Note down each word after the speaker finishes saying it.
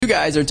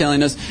guys are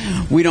telling us,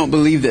 we don't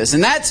believe this.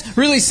 And that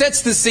really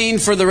sets the scene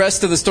for the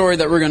rest of the story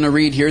that we're going to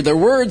read here. Their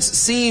words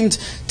seemed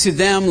to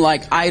them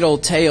like idle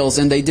tales,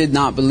 and they did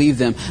not believe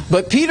them.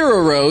 But Peter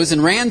arose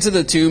and ran to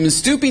the tomb, and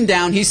stooping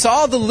down, he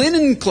saw the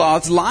linen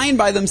cloths lying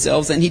by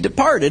themselves, and he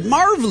departed,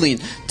 marveling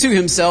to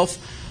himself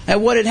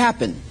at what had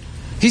happened.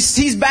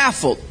 He's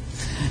baffled.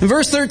 And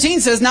verse 13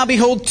 says, now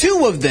behold,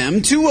 two of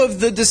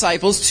the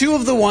disciples, two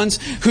of the ones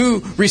who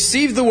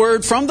received the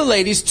word from the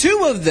ladies,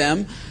 two of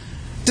them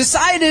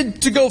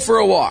decided to go for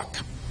a walk.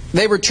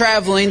 They were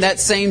traveling that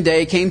same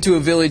day, came to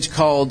a village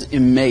called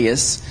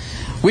Emmaus,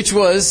 which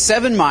was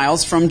 7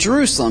 miles from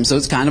Jerusalem. So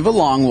it's kind of a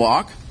long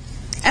walk.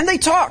 And they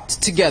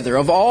talked together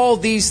of all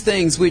these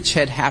things which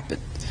had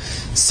happened.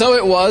 So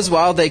it was,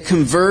 while they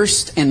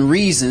conversed and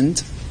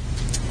reasoned,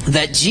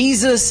 that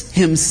Jesus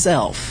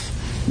himself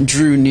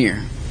drew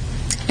near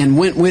and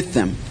went with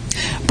them.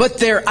 But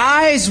their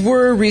eyes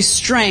were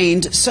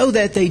restrained so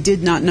that they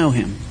did not know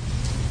him.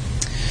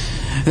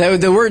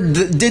 The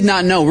word did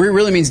not know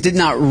really means did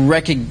not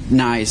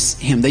recognize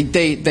him.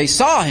 They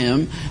saw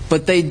him,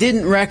 but they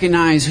didn't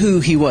recognize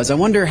who he was. I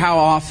wonder how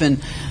often,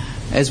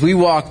 as we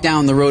walk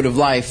down the road of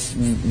life,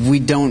 we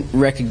don't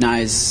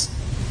recognize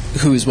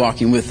who is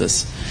walking with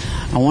us.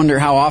 I wonder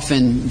how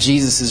often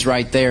Jesus is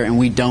right there and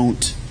we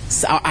don't.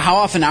 How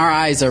often our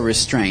eyes are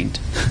restrained.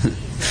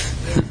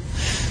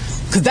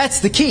 Because that's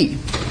the key.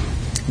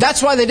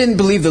 That's why they didn't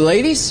believe the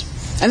ladies.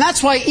 And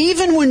that's why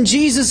even when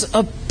Jesus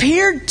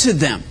appeared to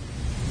them,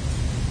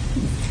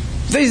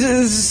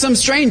 some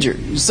stranger,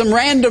 some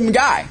random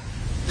guy.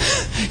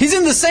 He's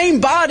in the same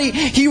body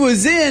he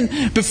was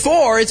in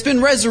before. It's been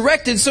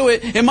resurrected, so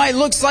it might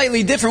look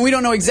slightly different. We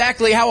don't know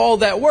exactly how all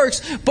that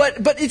works.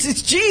 But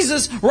it's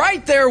Jesus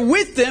right there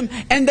with them,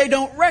 and they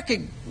don't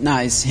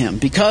recognize him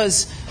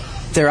because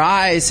their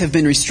eyes have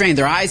been restrained.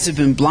 Their eyes have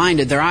been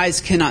blinded. Their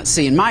eyes cannot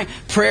see. And my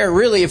prayer,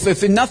 really,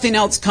 if nothing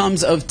else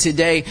comes of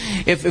today,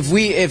 if the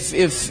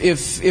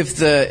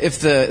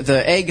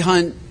egg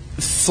hunt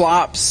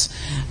flops,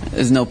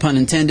 there's no pun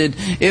intended.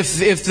 If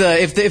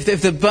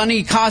the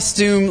bunny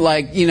costume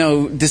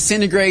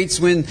disintegrates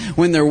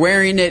when they're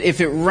wearing it, if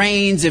it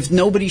rains, if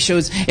nobody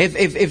shows,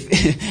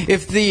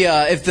 if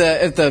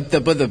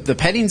the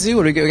petting zoo,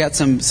 what do we got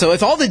some? So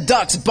if all the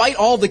ducks bite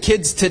all the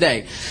kids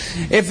today,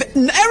 if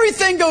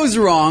everything goes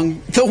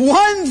wrong, the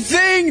one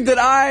thing that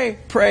I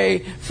pray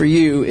for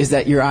you is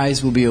that your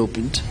eyes will be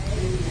opened.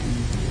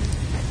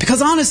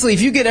 Because honestly,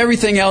 if you get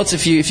everything else,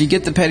 if you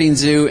get the petting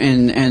zoo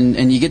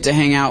and you get to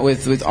hang out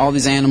with all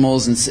these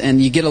animals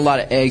and you get a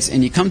lot of eggs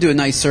and you come to a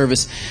nice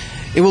service,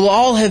 it will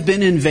all have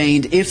been in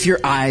vain if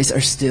your eyes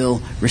are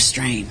still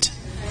restrained.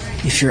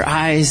 If your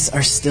eyes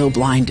are still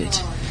blinded.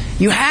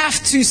 You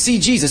have to see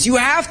Jesus. You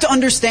have to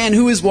understand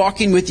who is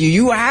walking with you.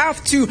 You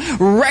have to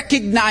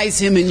recognize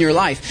him in your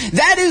life.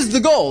 That is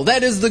the goal.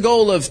 That is the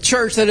goal of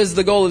church. That is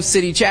the goal of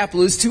City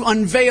Chapel, is to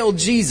unveil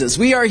Jesus.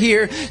 We are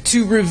here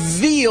to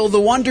reveal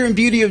the wonder and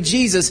beauty of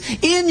Jesus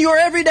in your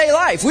everyday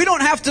life. We don't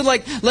have to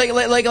like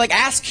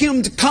ask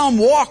him to come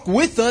walk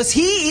with us.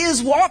 He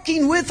is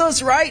walking with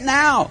us right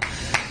now.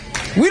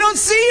 We don't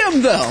see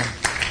him though.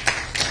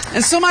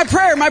 And so my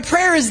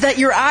prayer is that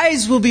your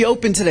eyes will be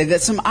open today,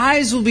 that some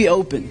eyes will be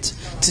opened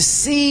to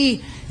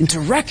see and to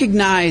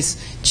recognize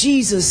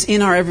Jesus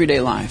in our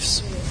everyday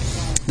lives.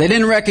 They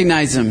didn't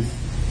recognize him,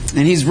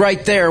 and he's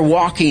right there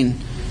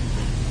walking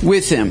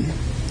with him.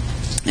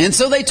 And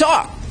so they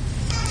talk.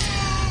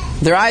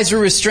 Their eyes were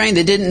restrained,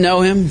 they didn't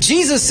know him.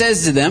 Jesus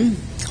says to them,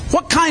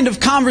 what kind of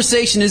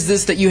conversation is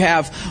this that you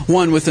have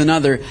one with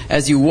another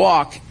as you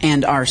walk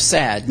and are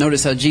sad?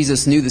 Notice how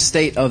Jesus knew the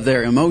state of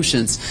their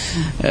emotions,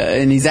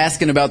 and he's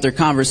asking about their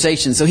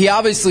conversation. So he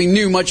obviously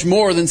knew much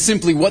more than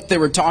simply what they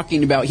were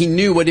talking about. He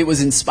knew what it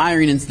was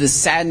inspiring into this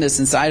sadness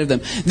inside of them.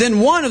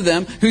 Then one of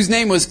them, whose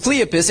name was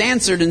Cleopas,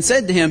 answered and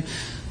said to him,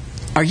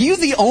 are you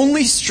the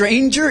only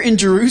stranger in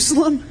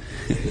Jerusalem?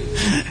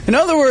 In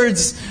other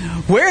words,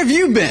 where have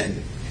you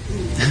been?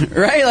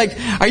 Right?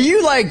 Are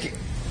you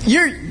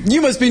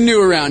you must be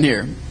new around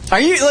here. Are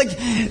you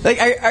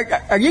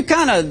are you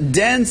kind of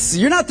dense?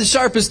 You're not the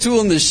sharpest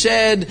tool in the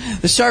shed,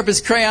 the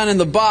sharpest crayon in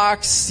the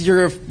box.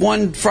 You're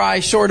one fry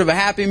short of a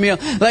Happy Meal.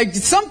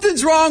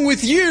 Something's wrong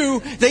with you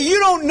that you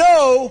don't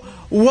know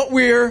what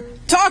we're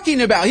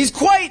talking about. He's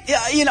quite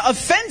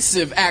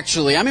offensive,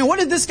 actually. I mean, what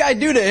did this guy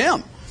do to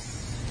him?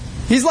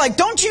 He's like,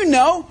 don't you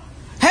know?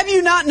 Have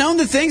you not known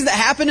the things that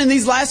happened in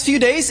these last few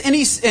days?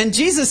 And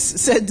Jesus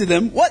said to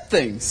them, what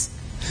things?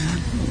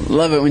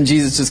 Love it when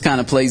Jesus just kind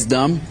of plays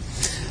dumb.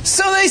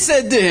 So they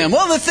said to him,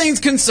 well, the things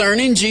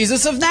concerning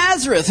Jesus of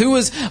Nazareth, who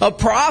was a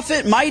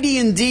prophet, mighty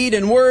in deed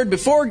and word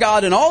before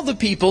God and all the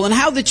people, and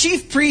how the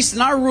chief priests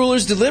and our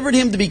rulers delivered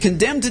him to be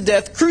condemned to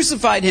death,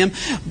 crucified him.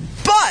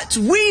 But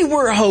we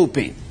were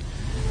hoping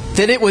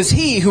that it was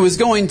He who was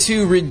going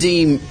to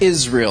redeem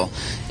Israel.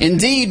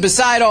 Indeed,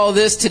 beside all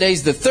this,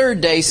 today's the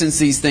third day since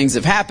these things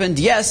have happened.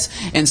 Yes,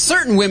 and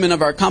certain women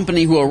of our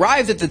company who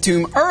arrived at the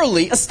tomb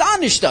early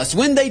astonished us.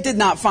 When they did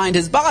not find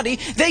His body,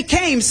 they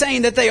came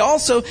saying that they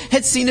also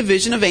had seen a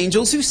vision of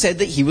angels who said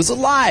that He was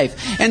alive.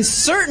 And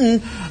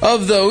certain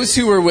of those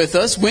who were with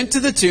us went to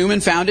the tomb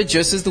and found it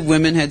just as the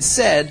women had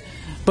said,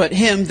 but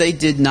Him they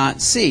did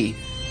not see.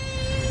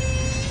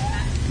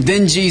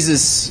 Then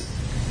Jesus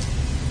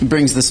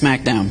brings the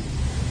smack down.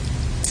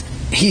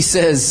 He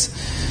says,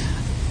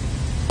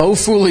 O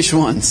foolish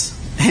ones,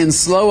 and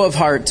slow of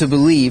heart to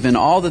believe in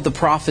all that the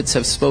prophets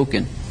have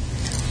spoken.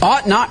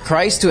 Ought not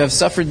Christ to have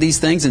suffered these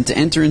things and to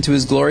enter into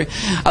His glory?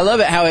 I love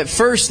it how at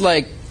first,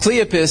 like,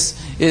 Cleopas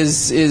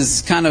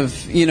is kind of,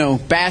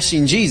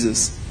 bashing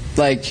Jesus.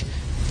 Like,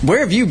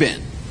 where have you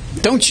been?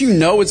 Don't you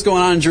know what's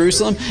going on in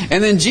Jerusalem?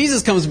 And then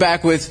Jesus comes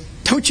back with,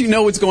 don't you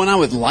know what's going on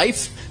with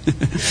life?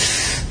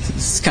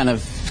 It's kind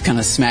of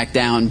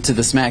smackdown to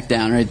the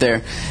smackdown right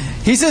there.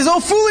 He says, "Oh,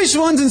 foolish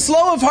ones and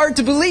slow of heart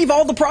to believe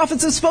all the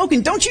prophets have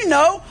spoken. Don't you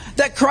know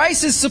that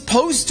Christ is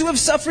supposed to have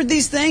suffered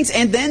these things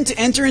and then to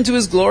enter into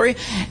His glory?"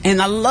 And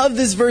I love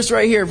this verse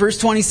right here, verse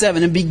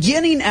 27. And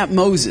beginning at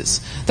Moses,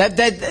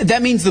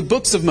 that means the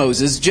books of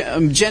Moses,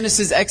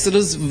 Genesis,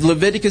 Exodus,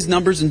 Leviticus,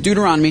 Numbers, and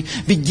Deuteronomy.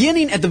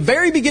 Beginning at the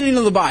very beginning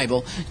of the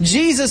Bible,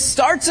 Jesus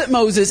starts at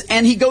Moses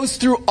and He goes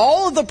through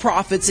all of the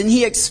prophets and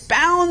He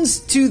expounds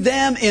to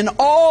them in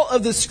all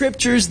of the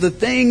scriptures the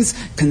things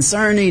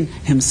concerning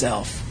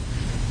Himself.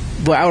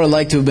 Boy, I would have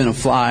liked to have been a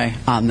fly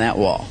on that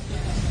wall.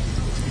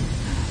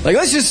 Like,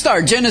 let's just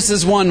start.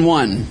 Genesis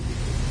 1:1.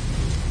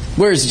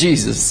 Where's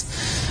Jesus?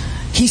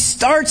 He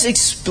starts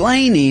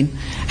explaining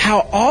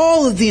how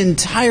all of the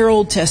entire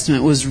Old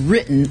Testament was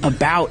written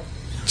about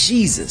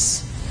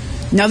Jesus.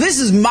 Now, this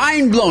is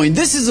mind-blowing.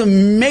 This is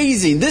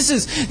amazing. This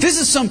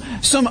is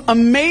some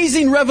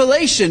amazing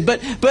revelation.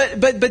 But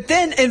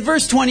then in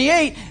verse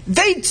 28,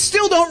 they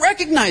still don't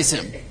recognize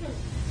Him.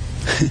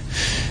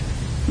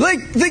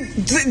 Like,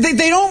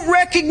 they don't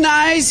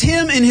recognize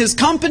Him in His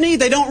company.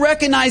 They don't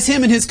recognize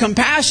Him in His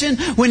compassion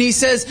when He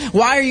says,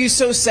 "Why are you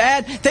so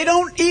sad?" They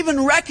don't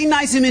even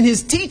recognize Him in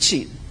His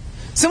teaching.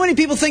 So many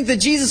people think that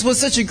Jesus was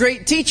such a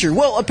great teacher.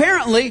 Well,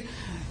 apparently,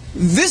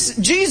 this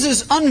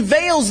Jesus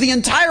unveils the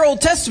entire Old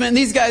Testament, and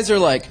these guys are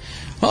like,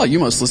 "Oh, you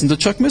must listen to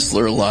Chuck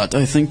Missler a lot.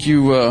 I think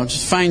you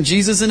just find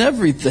Jesus in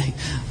everything."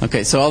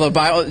 Okay, so all the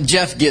Bible,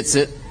 Jeff gets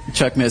it.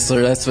 Chuck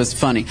Missler, that's what's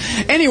funny.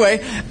 Anyway,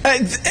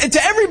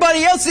 to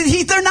everybody else,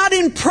 they're not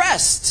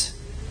impressed.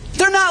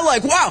 They're not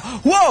like,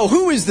 "Wow, whoa,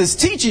 who is this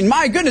teaching?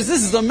 My goodness,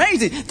 this is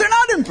amazing." They're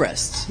not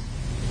impressed.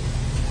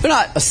 They're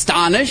not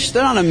astonished.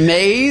 They're not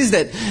amazed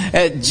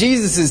at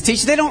Jesus'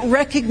 teaching. They don't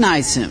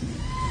recognize Him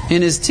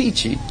in His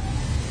teaching.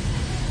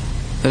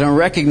 They don't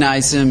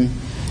recognize Him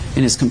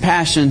in His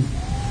compassion.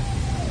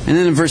 And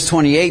then in verse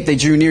 28, they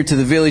drew near to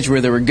the village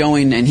where they were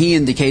going, and He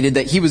indicated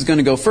that He was going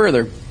to go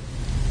further.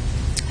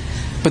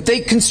 But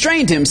they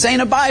constrained Him, saying,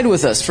 "Abide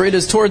with us, for it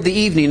is toward the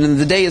evening, and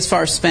the day is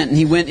far spent." And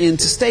He went in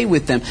to stay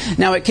with them.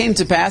 Now it came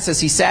to pass, as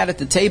He sat at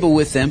the table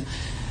with them,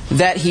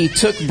 that He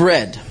took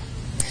bread.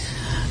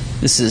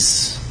 This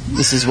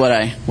is what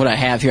I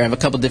have here. I have a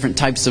couple different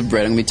types of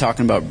bread. I'm going to be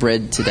talking about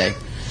bread today.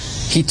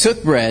 He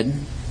took bread,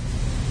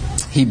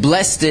 He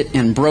blessed it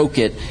and broke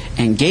it,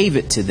 and gave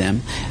it to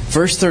them.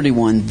 Verse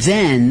 31,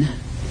 then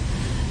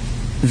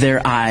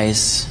their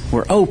eyes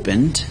were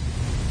opened,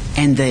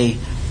 and they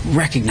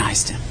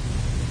recognized Him.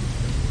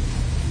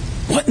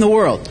 What in the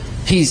world?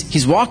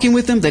 He's walking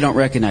with them, they don't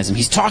recognize Him.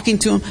 He's talking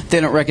to them,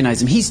 they don't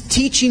recognize Him. He's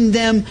teaching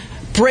them,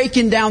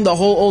 breaking down the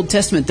whole Old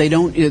Testament. They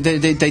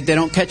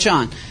don't catch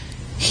on.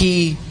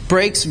 He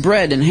breaks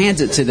bread and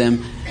hands it to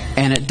them,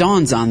 and it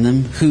dawns on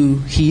them who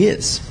He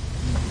is.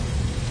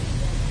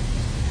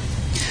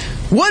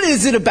 What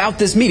is it about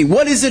this meeting?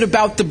 What is it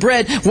about the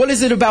bread? What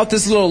is it about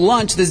this little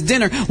lunch, this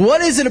dinner? What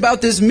is it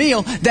about this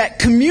meal that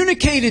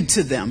communicated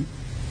to them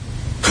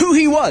who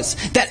He was,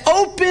 that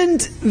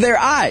opened their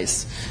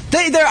eyes?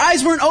 Their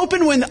eyes weren't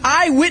open when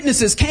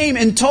eyewitnesses came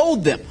and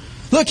told them,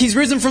 "Look, He's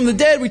risen from the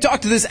dead. We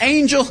talked to this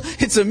angel.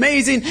 It's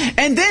amazing."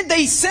 And then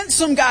they sent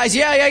some guys,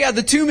 yeah,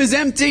 the tomb is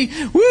empty.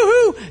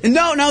 Woohoo! And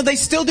no, they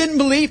still didn't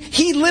believe.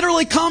 He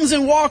literally comes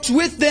and walks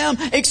with them,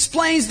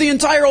 explains the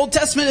entire Old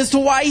Testament as to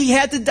why He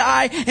had to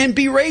die and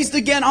be raised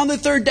again on the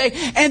third day.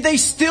 And they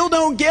still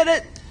don't get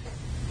it.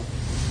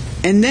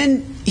 And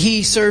then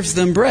He serves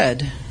them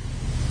bread.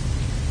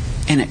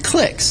 And it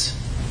clicks.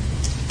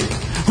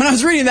 When I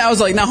was reading that, I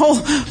was like, now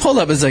hold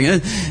up a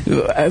second.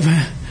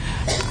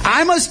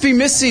 I must be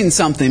missing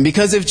something,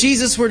 because if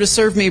Jesus were to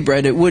serve me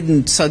bread, it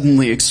wouldn't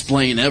suddenly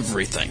explain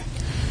everything.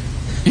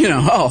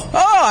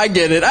 I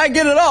get it. I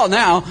get it all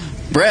now.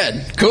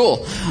 Bread.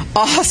 Cool.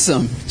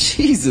 Awesome.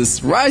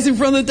 Jesus rising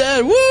from the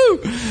dead. Woo!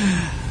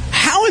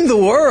 How in the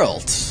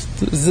world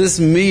does this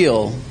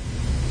meal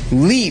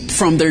leap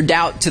from their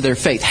doubt to their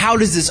faith? How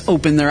does this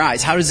open their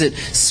eyes? How does it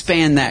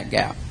span that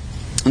gap?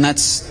 And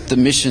that's the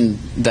mission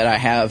that I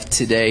have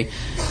today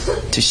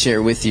to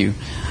share with you.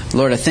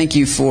 Lord, I thank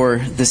you for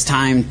this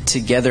time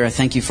together. I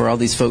thank you for all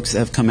these folks that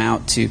have come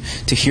out to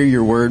hear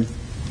your word,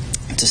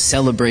 to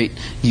celebrate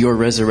your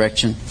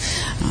resurrection.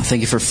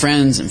 Thank you for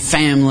friends and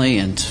family,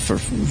 and for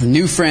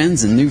new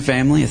friends and new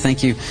family. I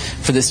thank you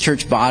for this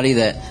church body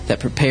that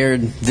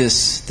prepared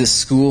this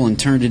school and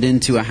turned it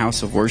into a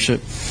house of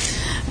worship.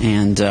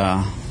 And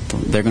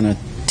they're going to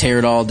tear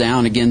it all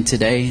down again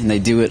today, and they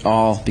do it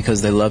all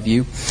because they love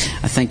you.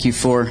 I thank you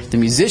for the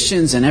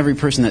musicians and every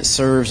person that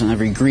serves, and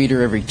every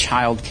greeter, every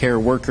child care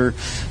worker,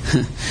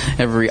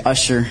 every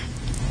usher.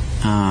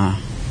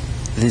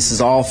 This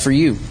is all for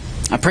you.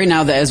 I pray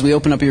now that as we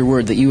open up your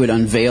word, that you would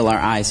unveil our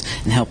eyes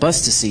and help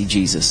us to see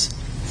Jesus.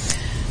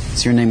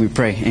 It's your name we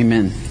pray.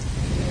 Amen.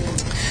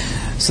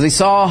 So they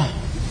saw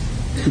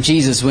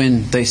Jesus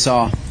when they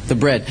saw the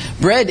bread.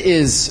 Bread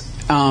is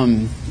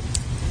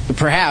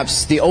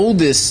perhaps the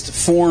oldest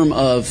form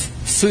of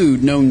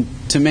food known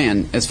to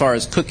man as far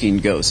as cooking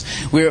goes.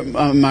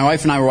 My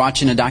wife and I were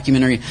watching a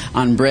documentary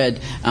on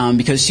bread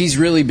because she's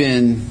really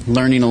been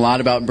learning a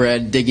lot about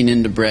bread, digging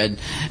into bread,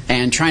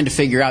 and trying to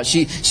figure out.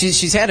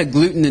 She's had a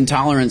gluten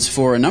intolerance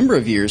for a number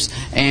of years,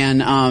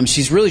 and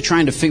she's really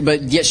trying to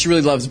but yet she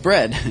really loves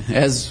bread,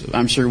 as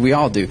I'm sure we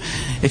all do.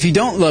 If you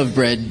don't love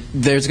bread,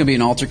 there's going to be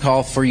an altar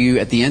call for you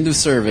at the end of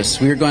service.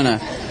 We're going to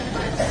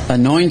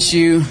anoint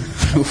you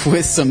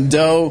with some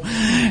dough,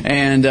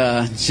 and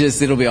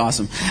it'll be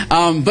awesome.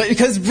 But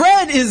because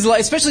bread is,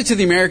 like, especially to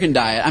the American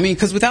diet,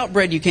 because without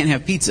bread you can't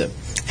have pizza,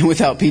 and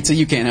without pizza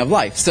you can't have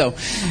life. So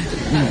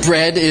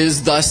bread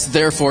is thus,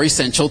 therefore,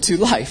 essential to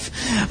life.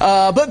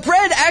 But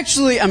bread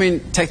actually,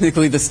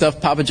 technically the stuff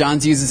Papa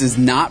John's uses is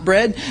not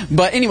bread.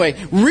 But anyway,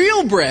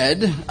 real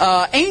bread,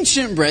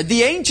 ancient bread,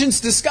 the ancients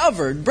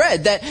discovered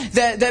bread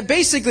that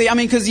basically,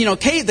 because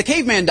the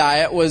caveman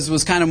diet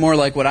was kind of more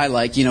like what I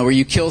like, where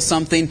you kill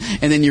something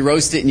and then you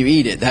roast it and you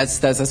eat it.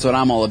 That's what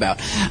I'm all about.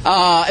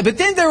 But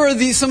then there were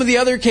some of the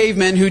other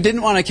cavemen who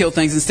didn't want to kill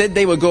things. Instead,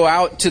 they would go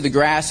out to the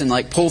grass and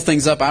pull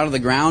things up out of the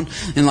ground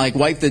and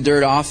wipe the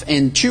dirt off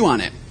and chew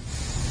on it.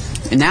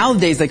 And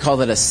nowadays they call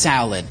it a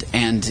salad,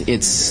 and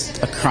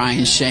it's a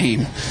crying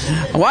shame.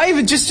 Why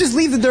even just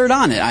leave the dirt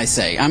on it, I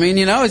say.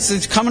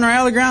 It's coming out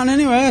of the ground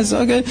anyway. It's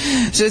all good.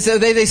 So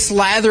they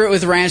slather it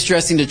with ranch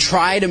dressing to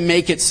try to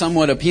make it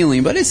somewhat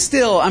appealing, but it's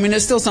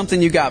still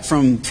something you got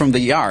from the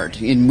yard,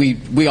 and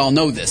we all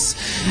know this.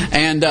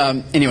 And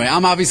anyway,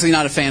 I'm obviously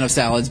not a fan of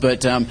salads,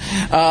 but a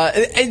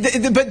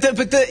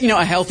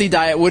healthy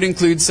diet would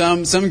include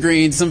some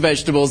greens, some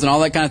vegetables, and all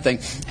that kind of thing.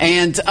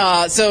 And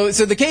so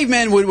the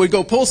cavemen would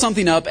go pull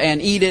something up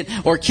and eat it,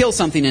 or kill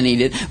something and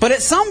eat it. But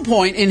at some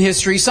point in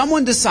history,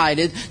 someone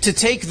decided to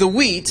take the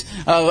wheat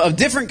of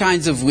different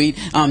kinds of wheat,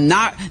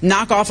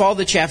 knock off all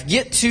the chaff,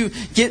 get to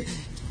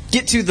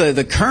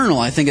the kernel,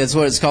 I think that's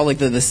what it's called,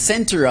 the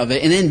center of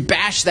it, and then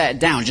bash that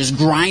down. Just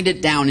grind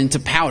it down into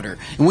powder.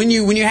 And when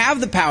you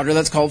have the powder,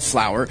 that's called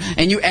flour,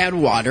 and you add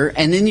water,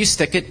 and then you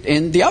stick it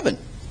in the oven.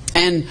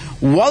 And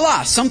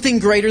voila, something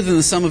greater than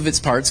the sum of its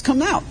parts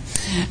come out.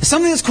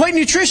 Something that's quite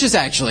nutritious,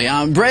 actually.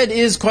 Bread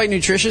is quite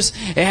nutritious.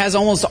 It has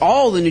almost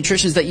all the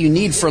nutritions that you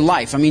need for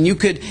life.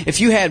 If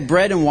you had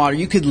bread and water,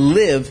 you could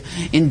live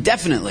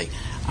indefinitely.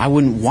 I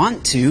wouldn't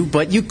want to,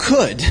 but you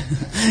could.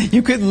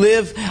 You could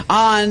live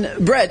on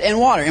bread and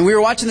water. And we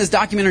were watching this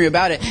documentary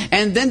about it.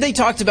 And then they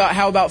talked about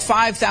how about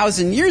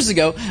 5,000 years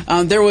ago,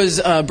 there was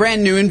a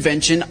brand new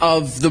invention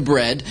of the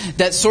bread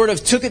that sort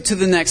of took it to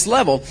the next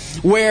level,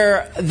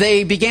 where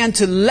they began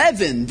to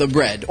leaven the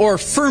bread, or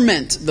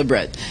ferment the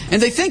bread.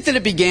 And they think that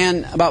it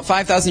began about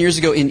 5,000 years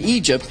ago in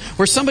Egypt,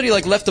 where somebody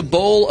left a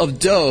bowl of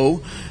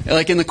dough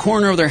in the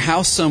corner of their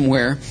house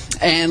somewhere,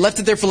 and left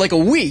it there for a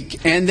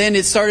week, and then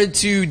it started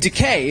to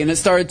decay, and it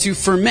started to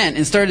ferment,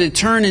 and started to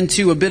turn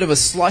into a bit of a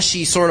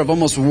slushy, sort of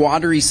almost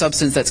watery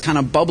substance that's kind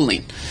of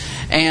bubbling.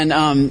 And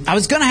I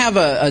was going to have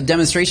a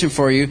demonstration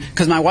for you,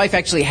 because my wife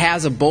actually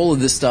has a bowl of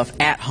this stuff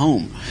at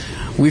home.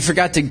 We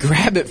forgot to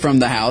grab it from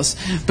the house,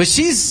 but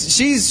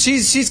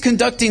she's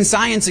conducting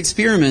science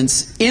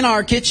experiments in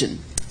our kitchen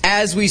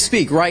as we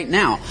speak right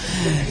now.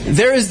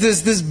 There is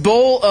this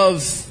bowl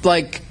of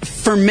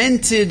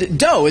fermented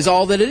dough is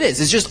all that it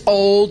is. It's just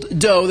old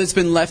dough that's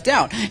been left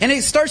out. And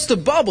it starts to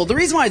bubble. The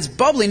reason why it's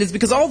bubbling is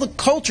because all the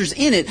cultures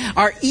in it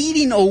are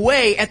eating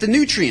away at the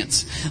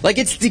nutrients.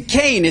 It's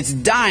decaying, it's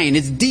dying,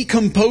 it's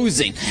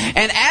decomposing.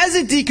 And as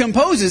it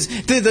decomposes,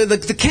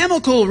 the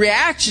chemical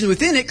reaction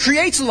within it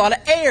creates a lot of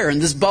air,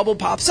 and this bubble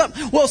pops up.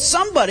 Well,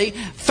 somebody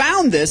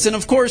found this, and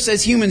of course,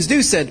 as humans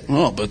do, said,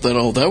 "Oh, but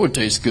that would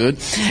taste good."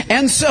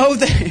 And so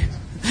they...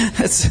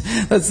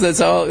 That's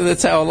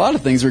how a lot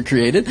of things were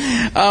created.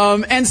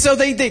 And so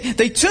they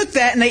took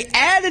that and they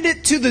added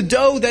it to the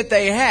dough that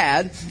they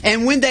had.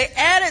 And when they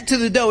add it to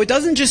the dough, it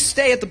doesn't just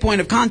stay at the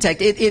point of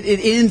contact. It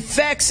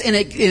infects and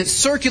it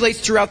circulates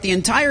throughout the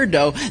entire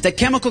dough. That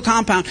chemical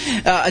compound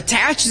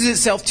attaches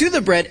itself to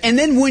the bread. And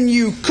then when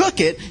you cook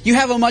it, you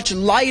have a much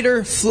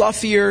lighter,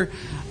 fluffier,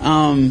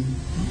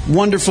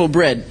 wonderful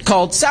bread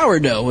called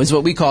sourdough is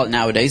what we call it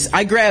nowadays.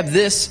 I grabbed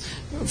this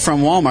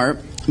from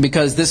Walmart.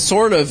 because this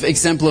sort of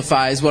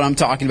exemplifies what I'm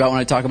talking about when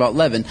I talk about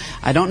leaven.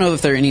 I don't know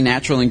if there are any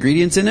natural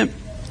ingredients in it,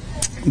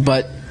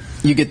 but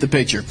you get the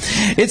picture.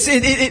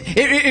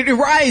 It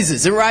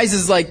rises. It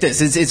rises like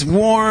this. It's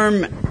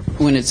warm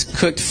when it's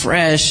cooked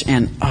fresh,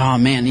 and oh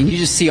man, and you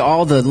just see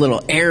all the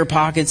little air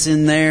pockets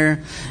in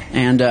there,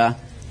 and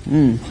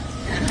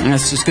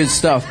that's just good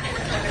stuff.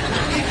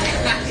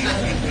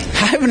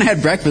 I haven't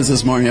had breakfast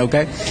this morning,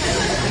 okay?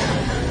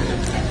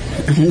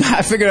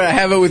 I figured I'd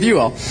have it with you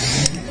all.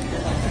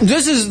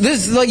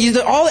 This like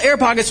all the air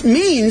pockets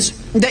means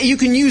that you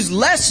can use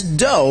less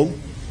dough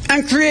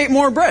and create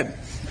more bread.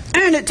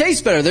 And it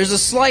tastes better. There's a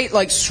slight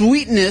like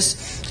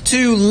sweetness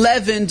to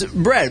leavened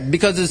bread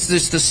because it's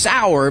just the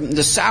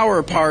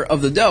sour part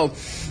of the dough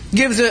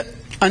gives it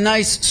a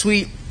nice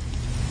sweet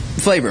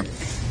flavor.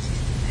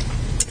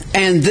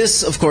 And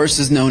this, of course,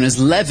 is known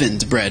as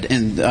leavened bread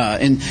in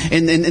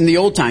the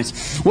old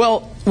times.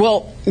 Well,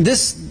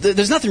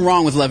 there's nothing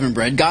wrong with leavened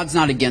bread. God's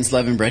not against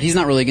leavened bread. He's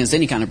not really against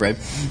any kind of bread.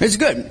 It's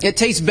good. It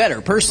tastes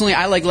better. Personally,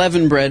 I like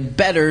leavened bread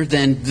better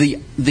than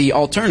the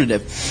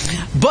alternative.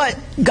 But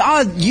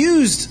God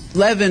used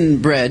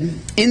leavened bread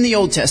in the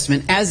Old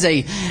Testament as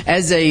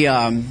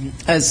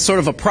sort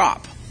of a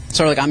prop.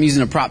 Sort of like I'm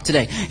using a prop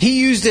today.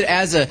 He used it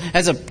as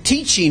a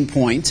teaching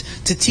point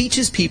to teach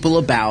his people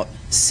about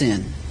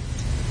sin.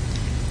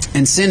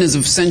 And sin is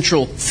a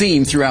central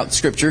theme throughout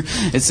Scripture.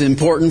 It's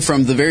important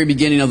from the very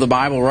beginning of the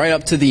Bible right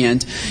up to the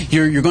end.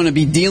 You're going to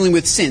be dealing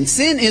with sin.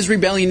 Sin is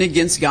rebellion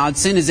against God.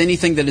 Sin is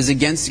anything that is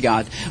against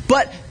God.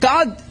 But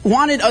God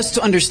wanted us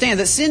to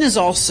understand that sin is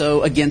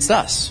also against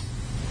us.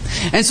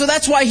 And so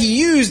that's why He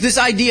used this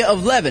idea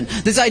of leaven,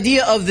 this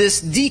idea of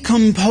this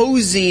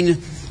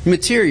decomposing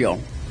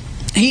material.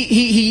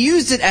 He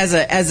used it as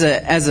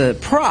a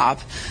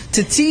prop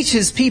to teach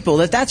His people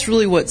that that's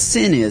really what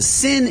sin is.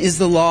 Sin is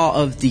the law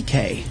of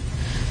decay.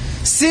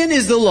 Sin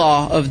is the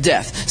law of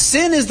death.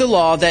 Sin is the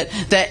law that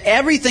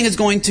everything is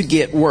going to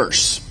get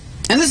worse.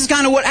 And this is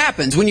kind of what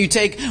happens when you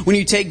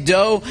take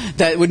dough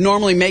that would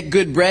normally make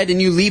good bread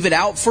and you leave it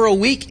out for a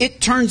week.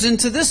 It turns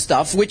into this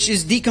stuff, which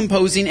is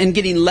decomposing and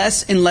getting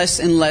less and less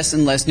and less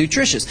and less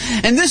nutritious.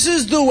 And this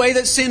is the way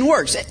that sin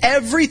works.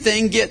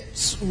 Everything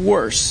gets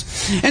worse.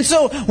 And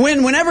so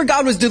whenever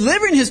God was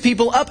delivering His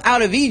people up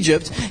out of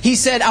Egypt, He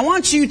said, I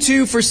want you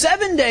to, for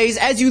 7 days,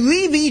 as you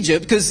leave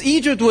Egypt, because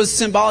Egypt was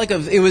symbolic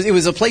of, it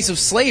was a place of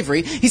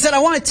slavery. He said, I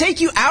want to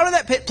take you out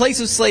of that place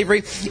of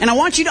slavery, and I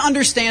want you to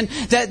understand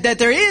that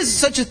there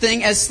is such a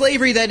thing as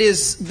slavery that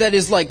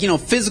is like,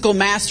 physical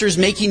masters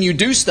making you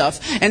do stuff,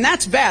 and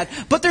that's bad.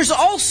 But there's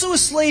also a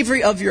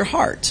slavery of your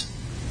heart.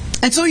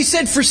 And so He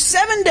said, for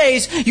 7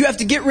 days, you have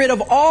to get rid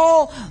of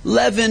all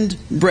leavened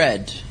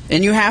bread.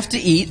 And you have to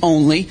eat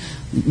only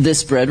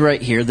this bread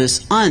right here,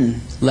 this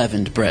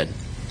unleavened bread,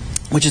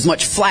 which is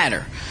much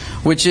flatter,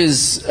 which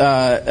is,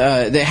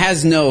 that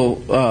has no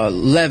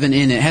leaven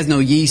in it, it has no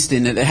yeast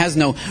in it, it has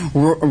no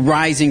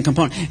rising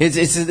component.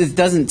 It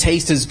doesn't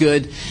taste as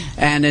good,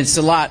 and it's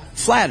a lot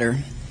flatter.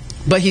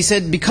 But He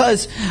said,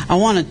 because I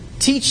want to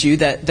teach you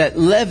that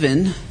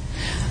leaven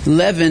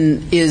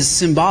is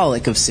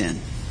symbolic of sin.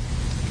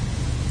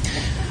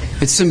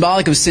 It's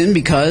symbolic of sin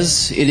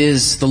because it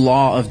is the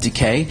law of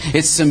decay.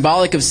 It's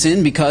symbolic of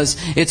sin because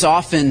it's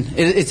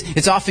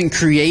often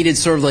created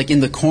sort of like in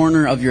the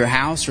corner of your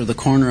house or the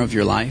corner of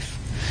your life.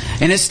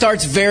 And it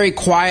starts very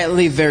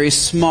quietly, very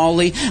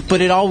smallly,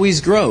 but it always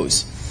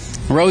grows.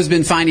 Roe's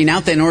been finding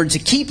out that in order to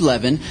keep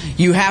leaven,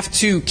 you have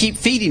to keep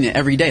feeding it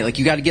every day. Like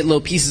you got to get little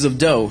pieces of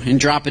dough and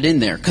drop it in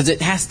there because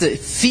it has to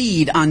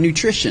feed on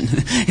nutrition.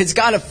 It's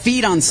got to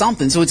feed on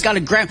something. So it's got to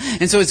grab,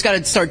 and so it's got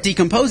to start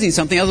decomposing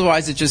something.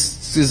 Otherwise, it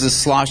just is a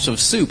slosh of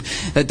soup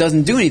that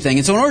doesn't do anything.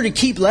 And so in order to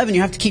keep leaven,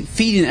 you have to keep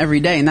feeding it every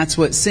day. And that's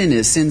what sin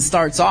is. Sin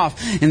starts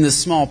off in this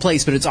small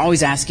place, but it's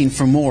always asking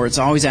for more. It's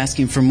always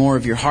asking for more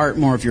of your heart,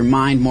 more of your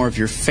mind, more of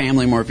your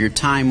family, more of your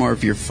time, more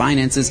of your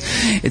finances.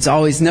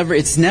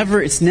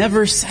 It's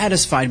never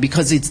satisfied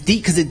because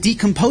it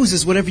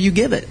decomposes whatever you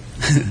give it.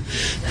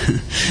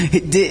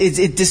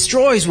 It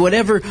destroys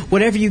whatever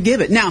you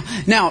give it.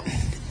 Now,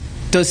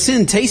 does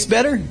sin taste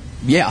better?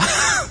 Yeah.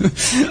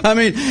 I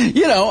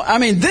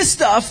mean, this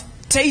stuff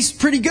tastes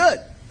pretty good.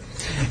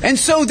 And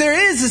so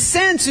there is a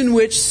sense in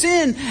which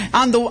sin,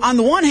 on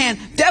the one hand,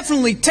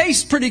 definitely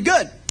tastes pretty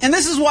good. And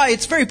this is why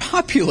it's very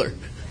popular.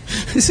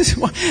 This is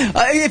why,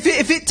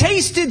 if it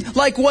tasted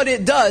like what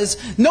it does,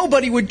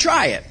 nobody would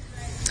try it.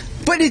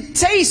 But it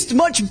tastes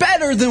much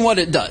better than what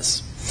it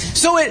does.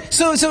 So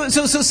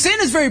sin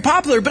is very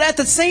popular, but at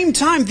the same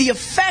time, the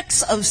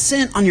effects of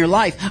sin on your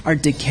life are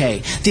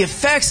decay. The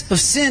effects of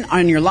sin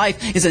on your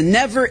life is a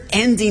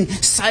never-ending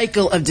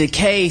cycle of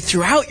decay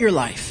throughout your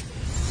life.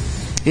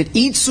 It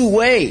eats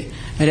away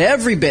at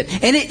every bit,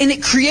 and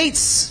it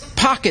creates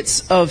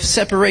pockets of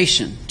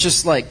separation,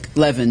 just like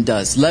leaven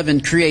does.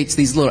 Leaven creates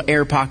these little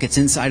air pockets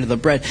inside of the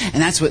bread,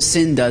 and that's what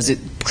sin does. It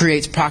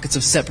creates pockets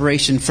of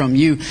separation from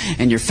you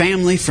and your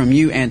family, from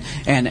you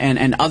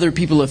and other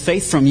people of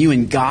faith, from you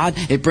and God.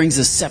 It brings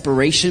a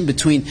separation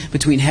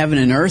between heaven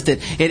and earth.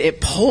 It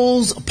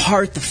pulls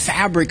apart the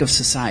fabric of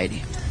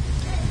society.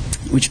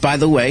 Which, by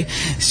the way,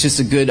 it's just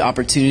a good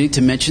opportunity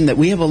to mention that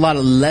we have a lot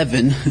of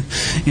leaven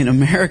in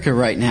America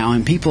right now,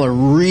 and people are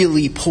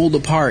really pulled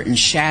apart and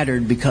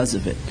shattered because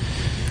of it.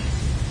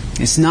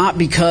 It's not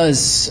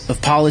because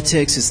of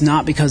politics. It's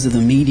not because of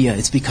the media.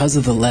 It's because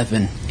of the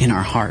leaven in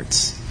our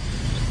hearts.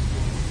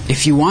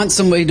 If you want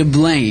somebody to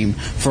blame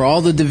for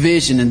all the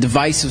division and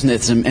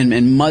divisiveness and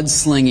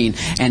mudslinging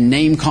and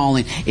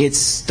name-calling, it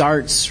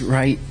starts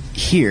right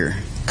here,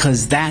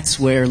 because that's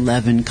where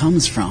leaven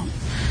comes from.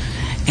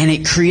 And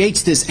it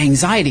creates this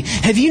anxiety.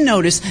 Have you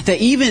noticed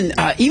that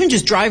even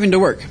just driving to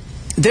work,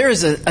 there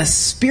is a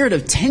spirit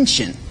of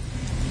tension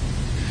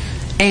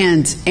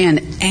and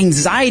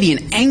anxiety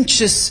and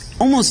anxious,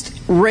 almost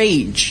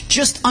rage,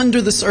 just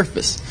under the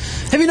surface.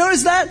 Have you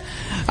noticed that?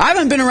 I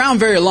haven't been around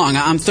very long.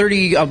 I'm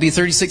 30. I'll be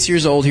 36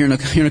 years old here in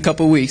a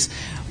couple of weeks.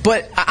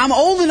 But I'm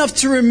old enough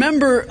to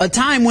remember a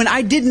time when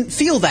I didn't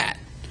feel that.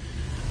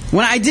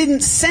 When I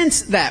didn't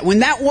sense that, when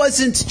that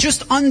wasn't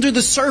just under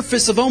the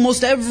surface of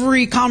almost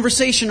every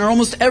conversation or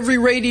almost every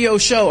radio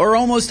show or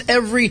almost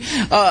every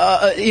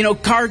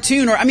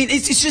cartoon, or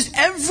it's just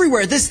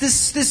everywhere.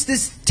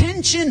 This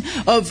tension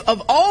of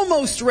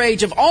almost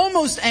rage, of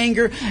almost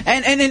anger,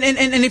 and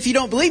if you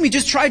don't believe me,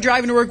 just try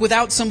driving to work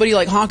without somebody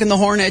like honking the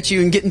horn at you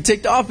and getting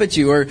ticked off at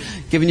you, or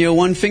giving you a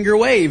one finger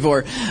wave,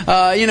 or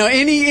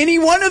any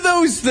one of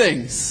those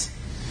things.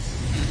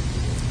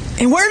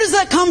 And where does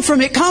that come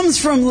from? It comes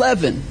from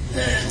leaven.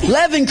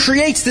 Leaven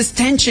creates this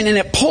tension, and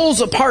it pulls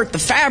apart the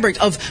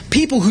fabric of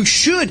people who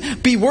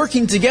should be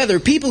working together,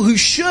 people who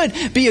should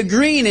be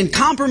agreeing and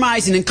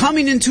compromising and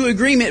coming into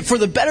agreement for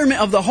the betterment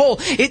of the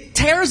whole. It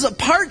tears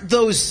apart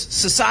those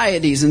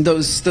societies and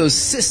those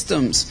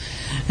systems,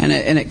 and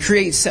it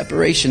creates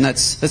separation.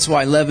 That's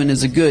why leaven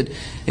is a good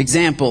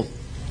example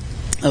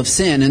of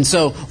sin. And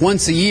so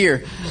once a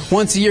year,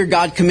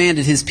 God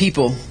commanded His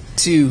people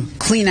to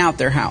clean out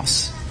their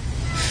house.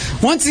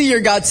 Once a year,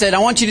 God said, I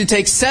want you to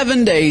take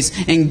 7 days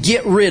and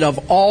get rid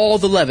of all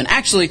the leaven.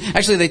 Actually,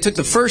 they took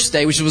the first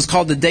day, which was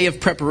called the day of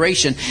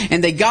preparation,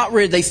 and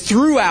they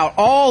threw out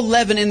all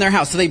leaven in their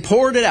house. So they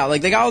poured it out.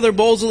 Like, they got all their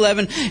bowls of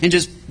leaven and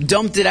just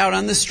dumped it out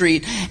on the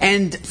street.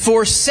 And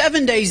for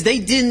 7 days, they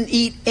didn't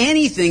eat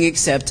anything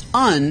except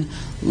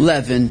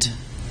unleavened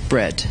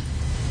bread.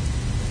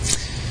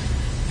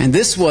 And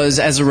this was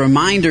as a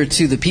reminder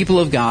to the people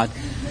of God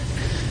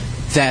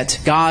that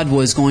God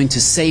was going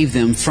to save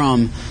them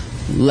from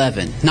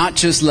leaven. Not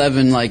just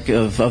leaven like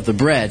of the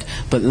bread,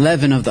 but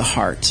leaven of the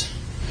heart.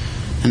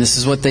 And this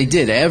is what they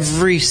did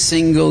every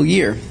single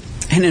year.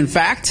 And in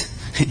fact,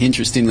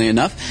 interestingly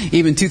enough,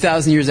 even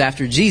 2,000 years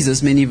after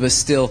Jesus, many of us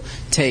still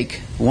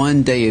take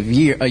one day a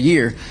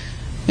year,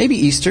 maybe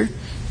Easter,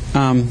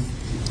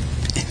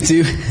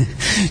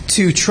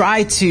 to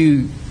try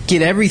to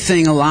get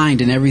everything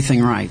aligned and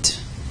everything right.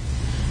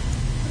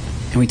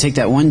 And we take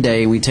that one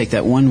day, we take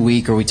that 1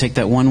 week, or we take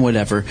that one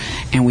whatever,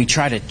 and we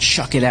try to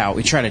chuck it out.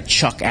 We try to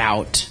chuck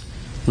out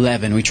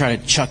leaven. We try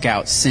to chuck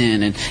out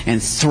sin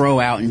and throw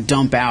out and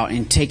dump out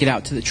and take it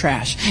out to the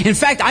trash. In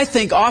fact, I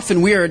think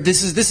often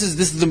this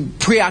is the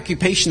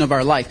preoccupation of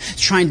our life,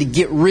 trying to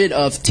get rid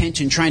of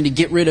tension, trying to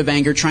get rid of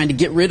anger, trying to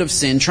get rid of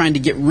sin, trying to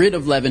get rid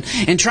of leaven,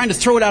 and trying to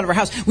throw it out of our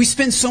house. We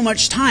spend so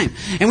much time,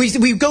 and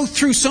we go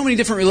through so many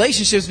different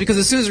relationships, because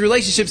as soon as a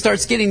relationship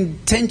starts getting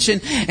tension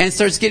and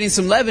starts getting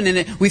some leaven in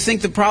it, we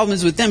think the problem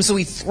is with them, so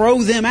we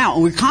throw them out.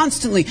 And we're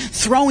constantly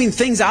throwing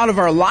things out of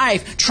our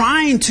life,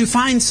 trying to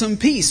find some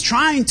peace,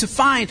 trying to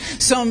find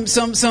some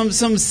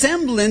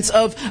semblance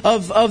of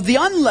the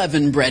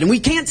unleavened bread. And we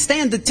can't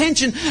stand the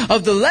tension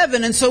of the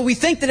leaven, and so we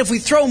think that if we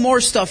throw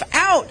more stuff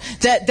out,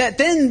 that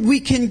then we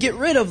can get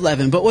rid of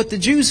leaven. But what the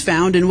Jews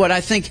found, and what I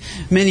think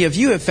many of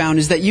you have found,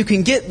 is that you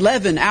can get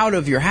leaven out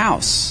of your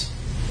house,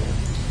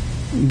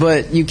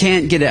 but you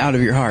can't get it out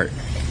of your heart.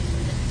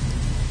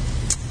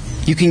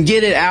 You can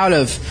get it out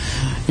of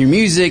your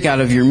music, out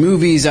of your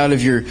movies, out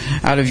of your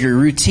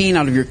routine,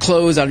 out of your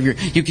clothes, out of your.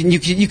 You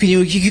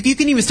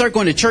can even start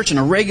going to church on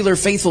a regular,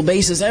 faithful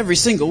basis every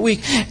single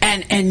week,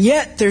 and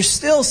yet there's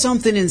still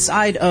something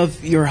inside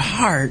of your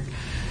heart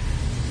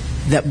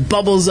that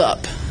bubbles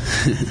up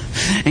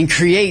and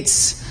creates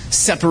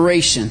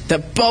separation,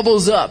 that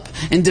bubbles up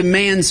and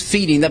demands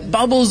feeding, that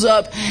bubbles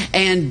up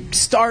and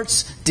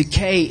starts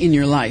decay in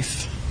your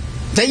life.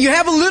 That you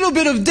have a little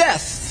bit of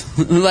death.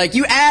 Like,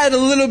 you add a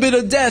little bit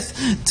of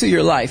death to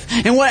your life.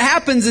 And what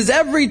happens is,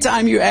 every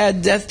time you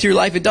add death to your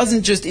life, it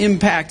doesn't just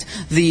impact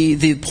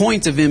the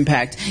point of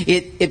impact.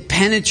 It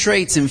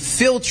penetrates and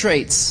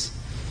filtrates.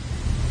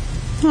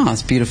 Oh,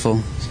 it's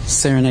beautiful.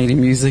 Serenading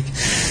music.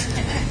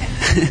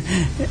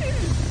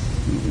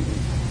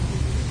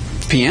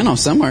 Piano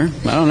somewhere.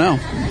 I don't know.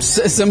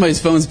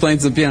 Somebody's phone's playing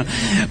some piano.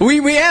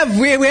 We have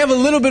a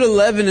little bit of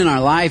leaven in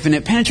our life, and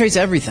it penetrates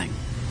everything.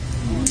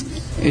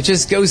 It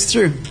just goes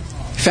through.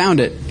 Found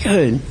it.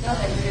 Good.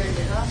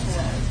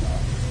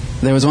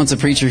 There was once a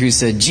preacher who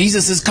said,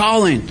 Jesus is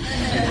calling.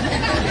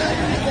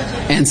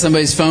 And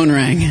somebody's phone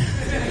rang.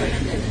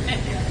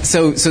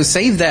 So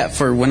save that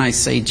for when I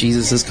say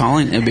Jesus is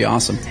calling. It'll be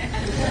awesome.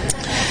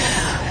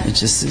 It's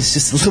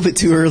just a little bit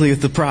too early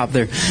with the prop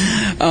there.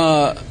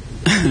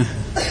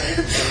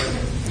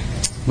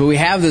 But we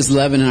have this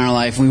leaven in our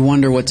life. We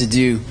wonder what to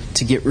do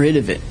to get rid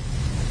of it.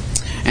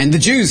 And the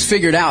Jews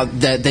figured out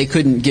that they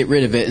couldn't get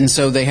rid of it, and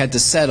so they had to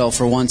settle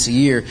for once a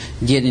year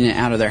getting it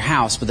out of their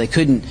house, but they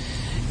couldn't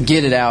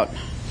get it out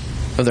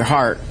of their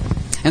heart.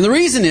 And the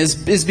reason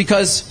is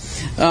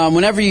because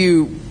whenever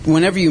you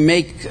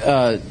make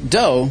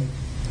dough,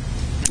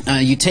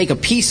 you take a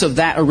piece of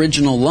that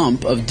original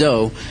lump of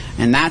dough,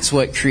 and that's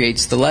what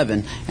creates the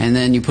leaven. And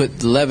then you put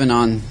the leaven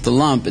on the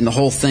lump, and the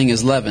whole thing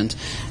is leavened.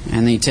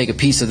 And then you take a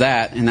piece of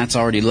that, and that's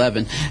already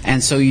leavened.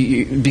 And so,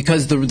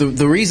 because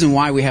the reason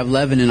why we have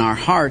leaven in our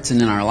hearts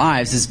and in our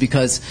lives is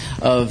because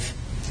of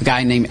a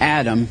guy named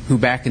Adam, who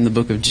back in the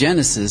book of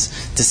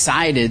Genesis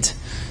decided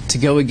to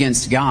go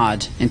against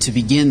God and to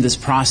begin this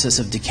process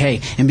of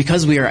decay. And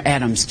because we are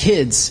Adam's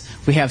kids,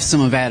 we have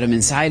some of Adam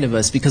inside of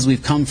us. Because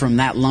we've come from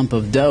that lump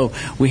of dough,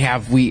 we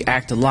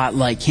act a lot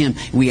like him.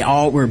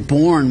 We're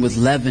born with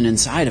leaven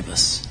inside of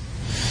us.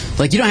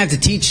 Like you don't have to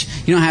teach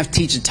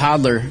a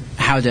toddler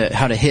how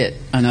to hit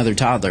another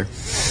toddler.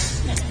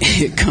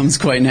 It comes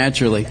quite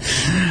naturally.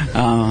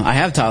 I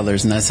have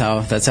toddlers, and that's how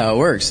it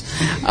works.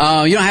 You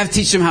don't have to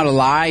teach them how to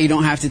lie. You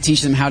don't have to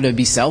teach them how to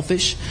be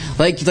selfish.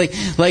 We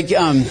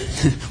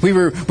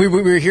were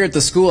here at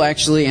the school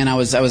actually, and I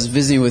was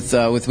visiting with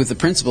the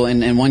principal,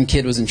 and one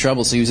kid was in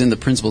trouble, so he was in the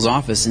principal's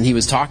office, and he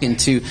was talking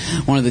to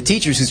one of the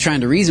teachers who's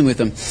trying to reason with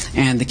him,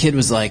 and the kid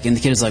was like,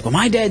 well,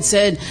 my dad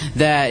said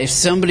that if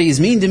somebody is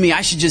mean to me,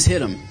 I should just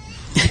hit him.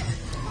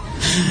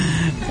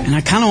 And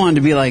I kind of wanted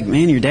to be like,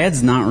 man, your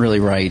dad's not really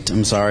right.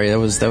 I'm sorry, that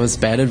was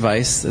bad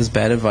advice. That was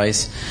bad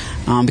advice,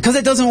 because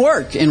it doesn't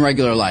work in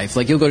regular life.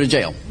 Like you'll go to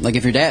jail. Like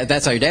if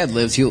that's how your dad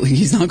lives,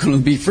 he's not going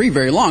to be free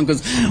very long.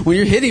 Because when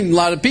you're hitting a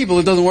lot of people,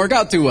 it doesn't work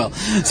out too well.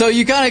 So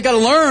you kind of got to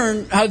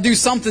learn how to do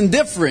something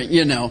different,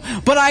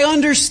 But I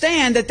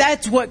understand that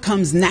that's what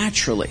comes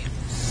naturally.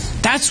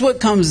 That's what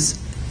comes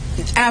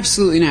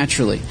absolutely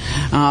naturally.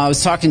 I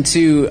was talking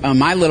to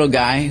my little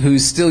guy,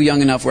 who's still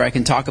young enough where I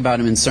can talk about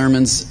him in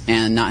sermons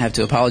and not have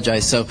to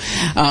apologize. So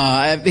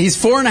he's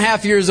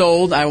 4.5 years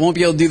old. I won't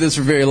be able to do this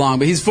for very long,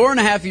 but he's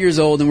 4.5 years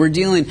old, and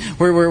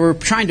we're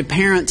trying to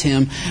parent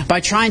him by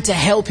trying to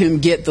help him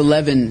get the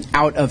leaven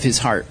out of his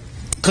heart,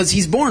 because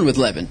he's born with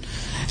leaven,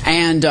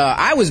 and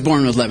I was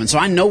born with leaven, so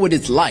I know what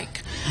it's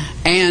like.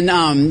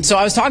 And so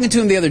I was talking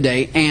to him the other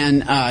day,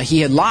 and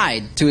he had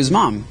lied to his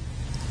mom.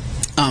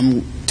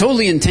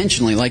 Totally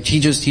intentionally, like he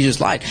just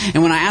lied.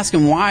 And when I asked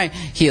him why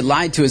he had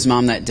lied to his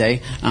mom that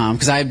day,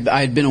 because I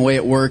had been away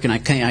at work, and I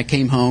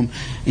came home,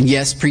 and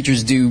yes,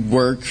 preachers do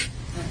work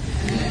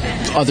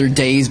other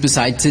days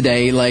besides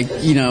today,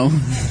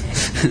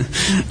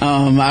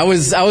 I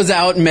was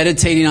out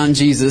meditating on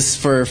Jesus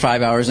for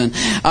 5 hours, and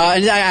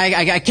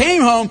I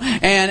came home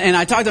and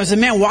I talked to him. I said,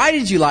 "Man, why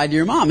did you lie to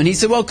your mom?" And he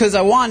said, "Well, because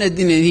I wanted."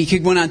 And he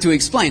went on to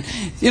explain,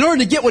 in order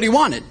to get what he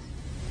wanted.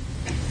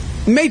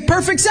 It made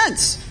perfect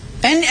sense.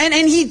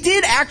 And he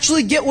did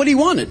actually get what he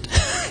wanted.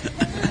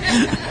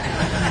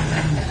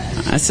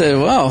 I said,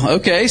 well,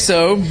 okay,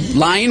 so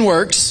lying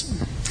works.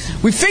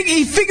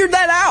 He figured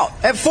that out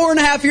at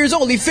 4.5 years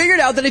old. He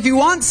figured out that if he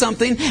wants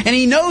something, and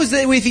he knows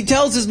that if he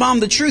tells his mom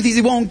the truth, he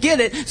won't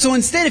get it. So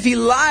instead, if he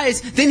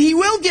lies, then he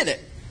will get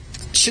it.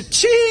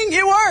 Cha-ching!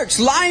 It works.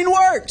 Lying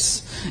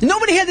works.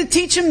 Nobody had to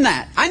teach him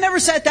that. I never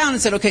sat down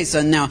and said, okay,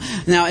 son, now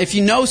if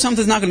you know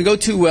something's not going to go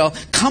too well,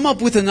 come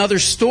up with another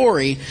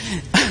story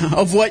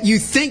of what you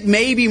think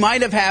maybe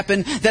might have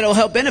happened that'll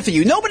help benefit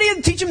you. Nobody had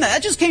to teach him that.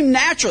 That just came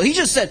natural. He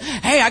just said,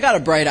 hey, I got a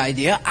bright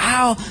idea.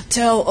 I'll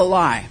tell a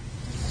lie.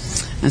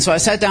 And so I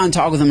sat down and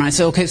talked with him, and I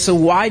said, okay, so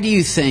why do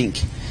you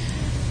think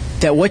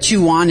that what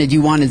you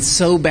wanted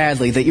so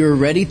badly that you were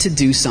ready to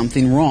do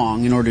something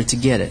wrong in order to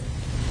get it?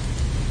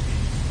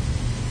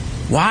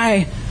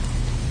 Why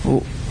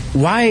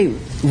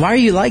are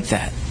you like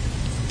that?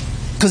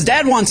 Because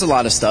Dad wants a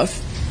lot of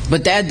stuff,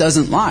 but Dad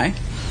doesn't lie.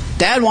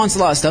 Dad wants a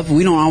lot of stuff, but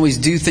we don't always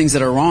do things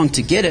that are wrong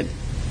to get it.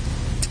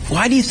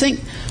 Why do you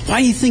think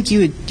you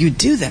would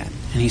do that?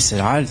 And he said,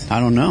 I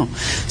don't know.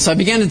 So I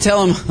began to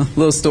tell him a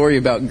little story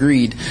about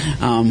greed,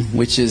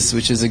 which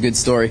is a good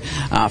story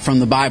from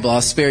the Bible.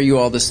 I'll spare you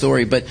all the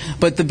story, but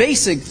the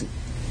basic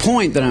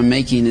point that I'm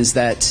making is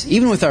that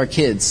even with our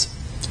kids,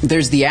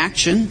 there's the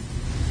action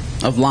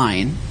of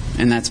lying,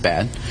 and that's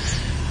bad.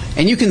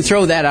 And you can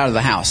throw that out of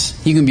the house.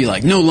 You can be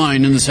like, no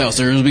lying in this house.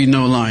 There will be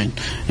no lying.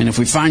 And if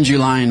we find you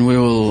lying, we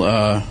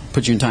will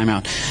put you in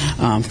timeout.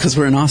 Because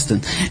we're in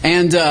Austin.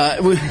 And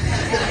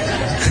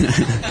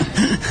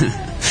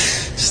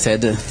just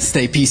had to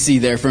stay PC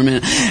there for a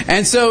minute.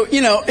 And so,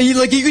 you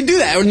can do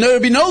that.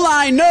 There'll be no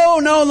lying,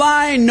 no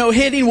lying, no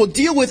hitting. We'll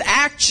deal with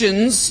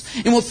actions,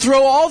 and we'll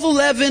throw all the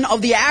leaven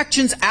of the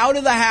actions out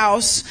of the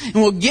house, and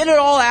we'll get it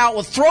all out.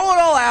 We'll throw it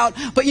all out.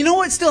 But you know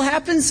what still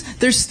happens?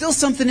 There's still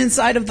something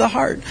inside of the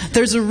heart.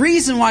 There's a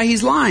reason why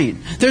he's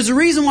lying. There's a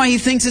reason why he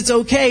thinks it's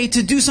okay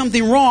to do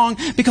something wrong,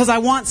 because I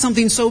want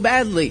something so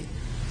badly.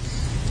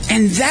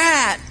 And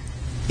that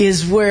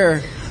is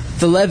where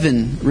the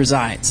leaven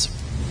resides.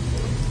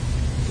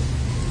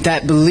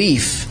 That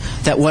belief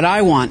that what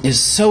I want is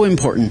so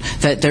important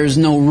that there's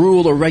no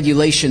rule or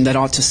regulation that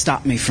ought to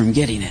stop me from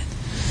getting it.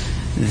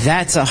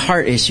 That's a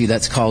heart issue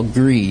that's called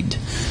greed.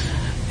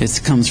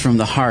 It comes from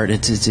the heart.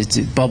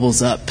 It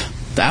bubbles up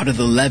out of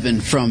the leaven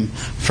from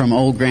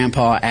old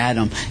Grandpa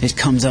Adam. It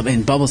comes up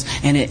and bubbles,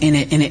 and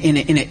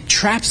it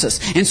traps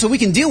us. And so we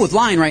can deal with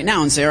lying right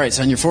now and say, all right,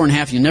 son, you're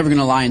 4.5. You're never going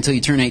to lie until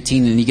you turn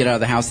 18 and you get out of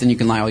the house. Then you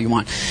can lie all you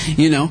want,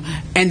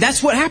 And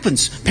that's what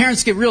happens.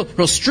 Parents get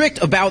real strict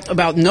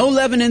about no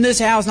leaven in this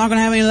house. Not going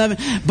to have any leaven.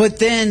 But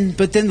then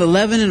the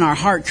leaven in our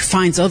heart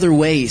finds other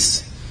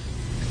ways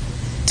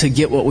to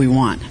get what we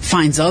want.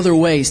 Finds other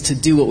ways to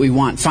do what we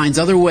want. Finds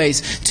other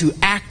ways to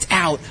act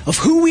out of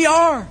who we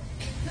are.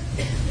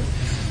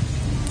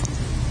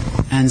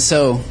 And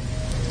so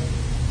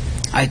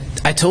I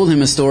told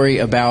him a story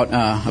about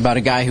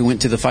a guy who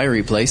went to the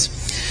fiery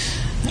place.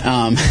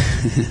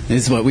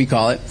 Is what we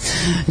call it.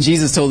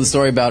 Jesus told the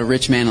story about a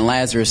rich man and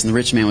Lazarus, and the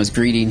rich man was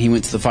greedy, and he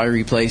went to the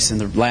fiery place,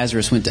 and the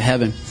Lazarus went to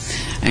heaven.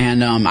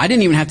 And I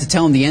didn't even have to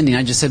tell him the ending.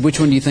 I just said, which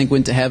one do you think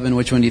went to heaven?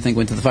 Which one do you think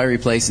went to the fiery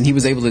place? And he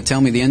was able to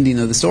tell me the ending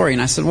of the story.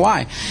 And I said,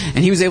 why?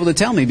 And he was able to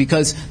tell me,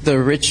 because the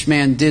rich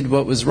man did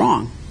what was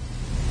wrong.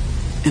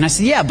 And I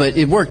said, yeah, but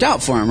it worked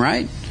out for him,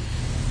 right?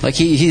 Like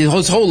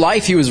his whole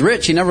life he was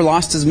rich. He never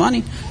lost his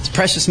money. His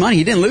precious money.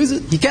 He didn't lose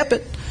it. He kept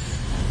it.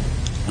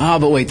 Oh,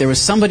 but wait, there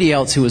was somebody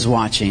else who was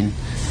watching.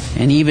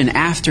 And even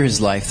after his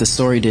life, the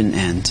story didn't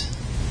end.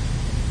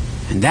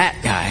 And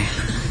that guy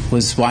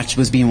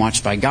was being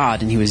watched by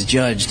God, and he was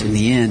judged in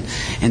the end.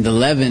 And the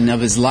leaven of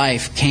his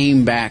life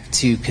came back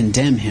to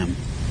condemn him.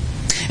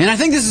 And I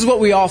think this is what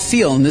we all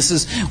feel, and this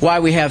is why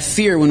we have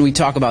fear when we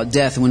talk about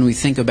death and when we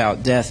think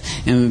about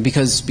death, and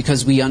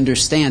because we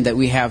understand that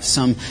we have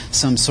some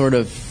sort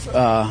of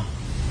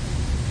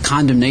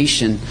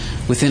condemnation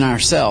within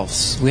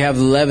ourselves. We have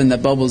the leaven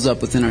that bubbles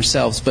up within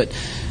ourselves, but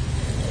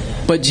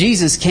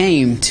Jesus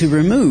came to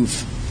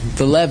remove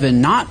the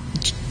leaven, not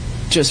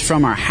just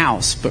from our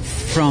house, but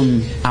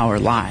from our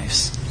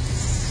lives.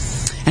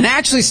 And it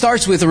actually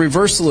starts with a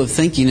reversal of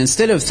thinking.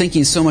 Instead of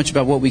thinking so much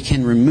about what we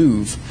can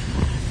remove,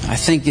 I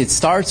think it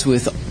starts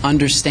with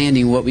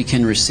understanding what we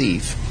can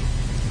receive.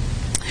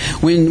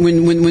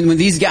 When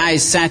these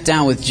guys sat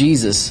down with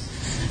Jesus,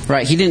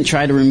 right, he didn't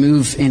try to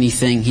remove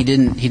anything. He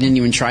didn't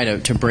even try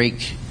to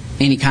break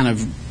any kind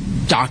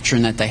of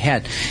doctrine that they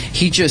had.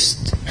 He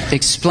just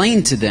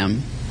explained to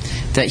them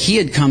that he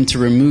had come to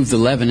remove the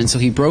leaven, and so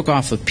he broke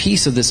off a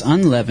piece of this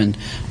unleavened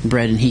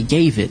bread and he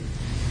gave it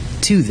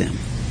to them.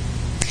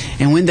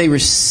 And when they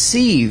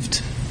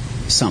received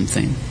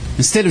something,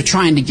 instead of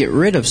trying to get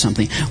rid of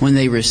something, when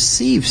they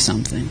received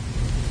something,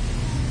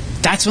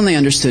 that's when they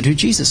understood who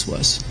Jesus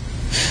was.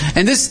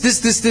 And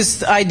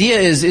this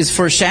idea is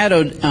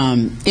foreshadowed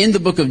in the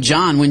book of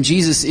John when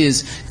Jesus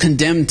is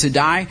condemned to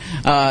die.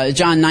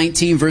 John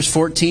 19 verse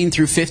 14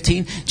 through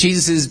 15.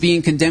 Jesus is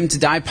being condemned to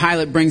die.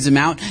 Pilate brings him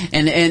out,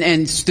 and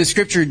the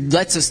scripture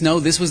lets us know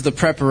this was the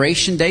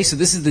preparation day. So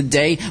this is the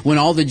day when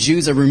all the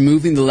Jews are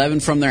removing the leaven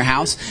from their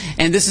house.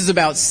 And this is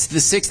about the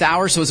 6th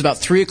hour, so it's about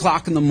 3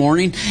 o'clock in the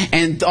morning.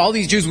 And all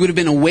these Jews would have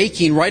been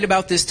awaking right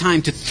about this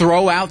time to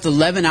throw out the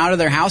leaven out of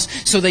their house.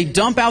 So they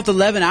dump out the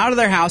leaven out of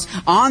their house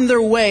on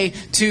their way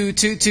to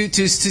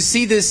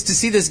see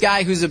this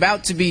guy who's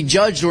about to be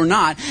judged or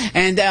not,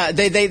 and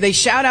they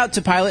shout out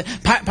to Pilate.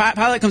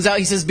 Pilate comes out.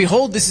 He says,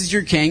 "Behold, this is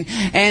your king,"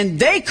 and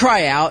they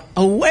cry out,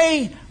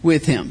 "Away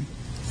with him!"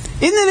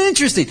 Isn't it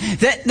interesting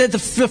that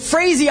the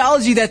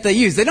phraseology that they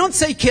use? They don't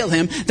say kill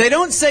him. They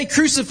don't say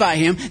crucify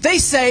him. They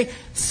say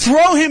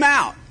throw him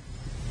out.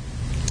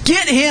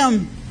 Get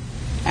him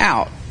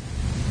out.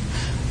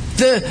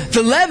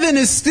 The leaven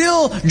is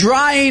still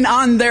drying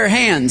on their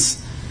hands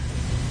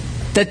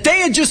that they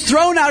had just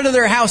thrown out of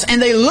their house,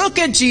 and they look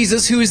at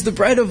Jesus, who is the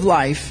bread of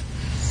life,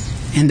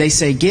 and they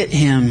say, get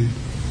him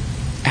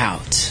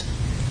out.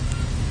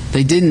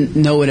 They didn't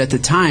know it at the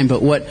time,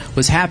 but what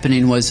was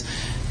happening was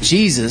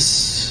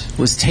Jesus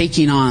was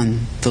taking on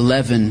the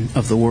leaven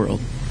of the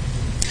world.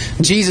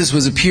 Jesus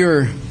was a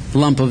pure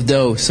lump of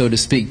dough, so to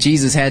speak.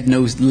 Jesus had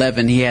no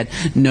leaven. He had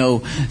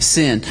no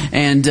sin.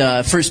 And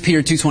 1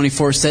 Peter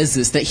 2:24 says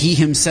this, that He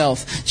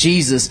Himself,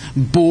 Jesus,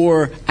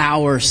 bore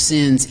our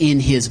sins in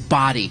His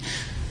body.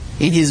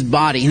 In His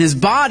body. In His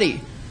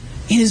body.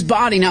 In His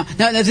body. Now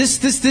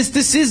this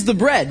is the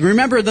bread.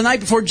 Remember, the night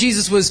before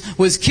Jesus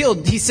was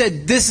killed, He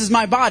said, "This is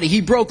my body."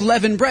 He broke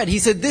leavened bread. He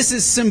said, "This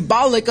is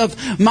symbolic of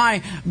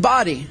my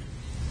body."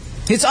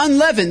 It's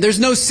unleavened. There's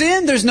no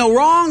sin. There's no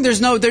wrong.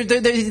 There's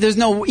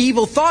no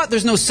evil thought.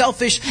 There's no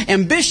selfish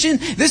ambition.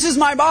 This is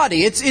my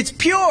body. It's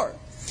pure.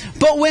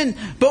 But when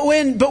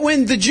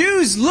the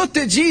Jews looked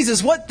at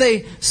Jesus, what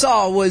they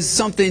saw was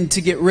something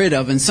to get rid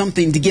of, and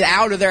something to get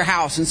out of their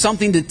house, and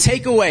something to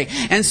take away.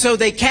 And so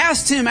they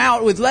cast Him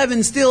out with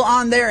leaven still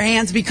on their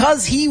hands,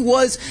 because He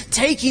was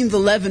taking the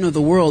leaven of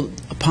the world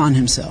upon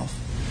Himself.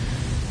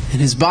 And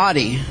His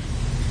body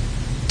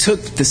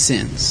took the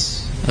sins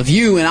of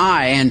you and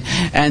I,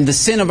 and the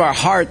sin of our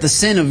heart, the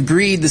sin of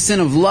greed, the sin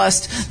of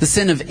lust, the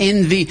sin of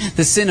envy,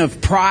 the sin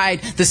of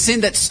pride, the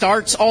sin that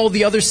starts all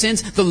the other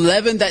sins, the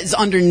leaven that is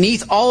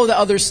underneath all of the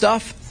other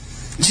stuff.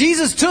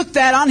 Jesus took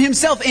that on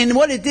himself, and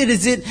what it did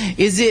is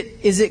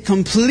it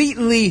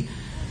completely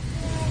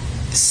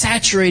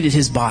saturated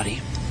his body.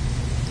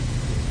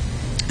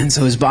 And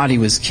so his body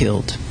was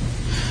killed.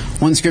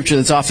 One scripture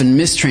that's often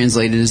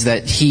mistranslated is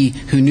that he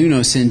who knew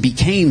no sin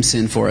became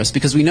sin for us,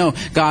 because we know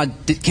God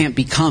can't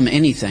become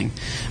anything.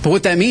 But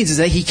what that means is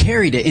that he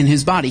carried it in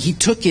his body. He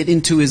took it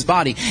into his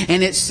body,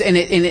 and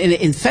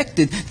it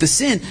infected the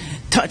sin,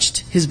 touched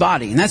his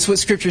body. And that's what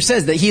scripture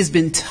says, that he has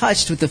been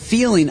touched with the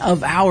feeling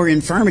of our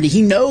infirmity.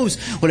 He knows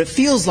what it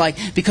feels like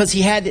because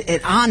he had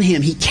it on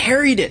him. He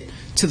carried it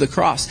to the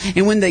cross.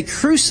 And when they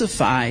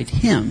crucified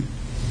him,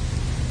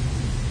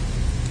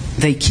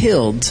 they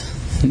killed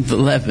the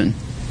leaven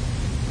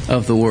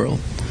of the world.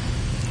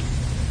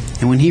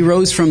 And when he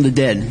rose from the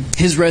dead,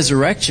 his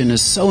resurrection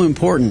is so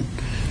important.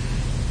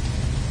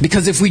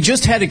 Because if we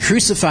just had a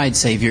crucified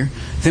Savior,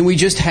 then we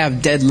just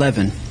have dead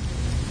leaven.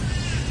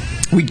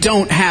 We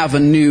don't have a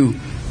new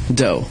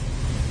dough.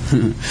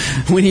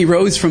 When he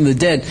rose from the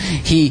dead,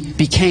 he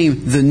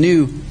became the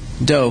new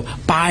dough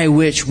by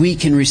which we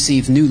can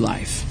receive new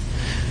life.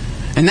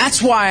 And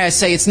that's why I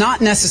say it's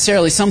not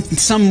necessarily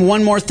some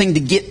one more thing to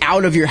get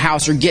out of your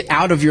house or get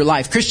out of your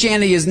life.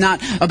 Christianity is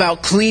not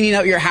about cleaning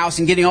up your house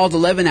and getting all the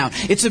leaven out.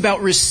 It's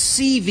about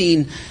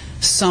receiving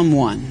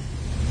someone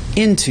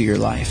into your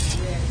life.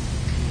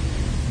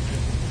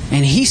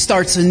 And he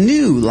starts a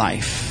new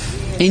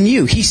life in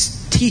you. He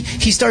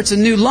starts a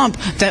new lump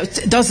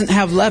that doesn't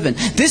have leaven.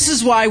 This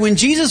is why when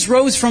Jesus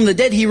rose from the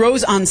dead, he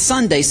rose on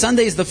Sunday.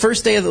 Sunday is the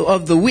first day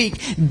of the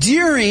week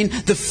during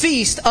the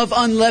feast of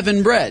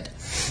unleavened bread.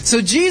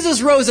 So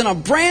Jesus rose in a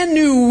brand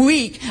new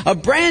week, a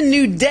brand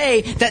new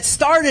day that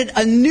started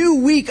a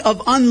new week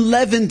of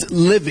unleavened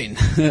living.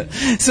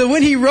 So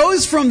when he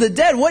rose from the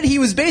dead, what he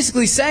was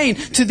basically saying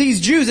to these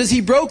Jews as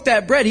he broke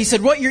that bread, he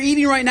said, what you're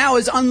eating right now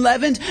is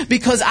unleavened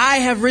because I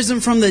have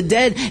risen from the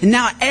dead. And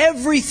now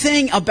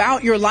everything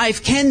about your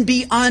life can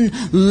be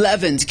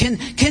unleavened,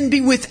 can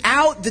be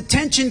without the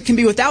tension, can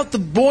be without the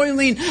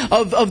boiling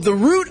of the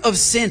root of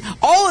sin.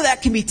 All of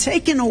that can be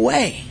taken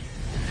away.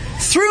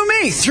 Through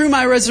me, through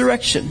my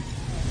resurrection.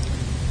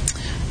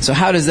 So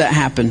how does that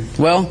happen?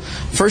 Well,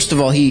 first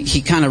of all,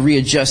 he kind of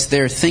readjusts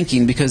their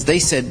thinking, because they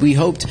said, we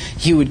hoped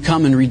he would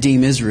come and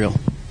redeem Israel.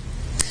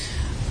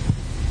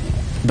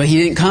 But he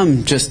didn't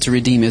come just to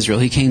redeem Israel.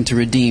 He came to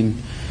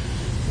redeem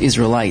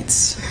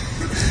Israelites.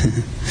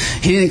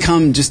 He didn't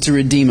come just to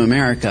redeem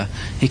America.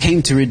 He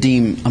came to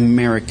redeem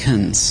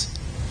Americans.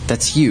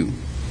 That's you.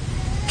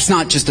 It's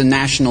not just a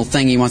national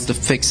thing. He wants to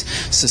fix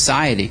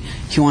society.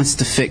 He wants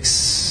to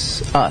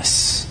fix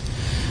us.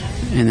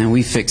 And then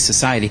we fix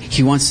society.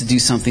 He wants to do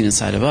something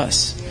inside of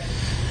us.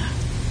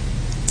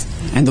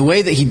 And the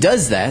way that he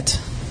does that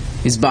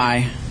is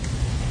by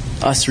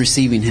us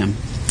receiving him.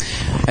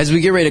 As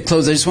we get ready to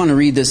close, I just want to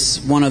read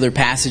this one other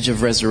passage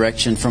of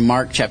resurrection from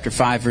Mark chapter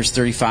 5, verse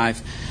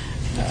 35.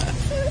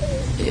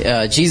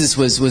 Jesus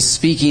was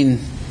speaking,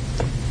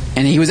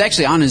 and he was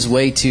actually on his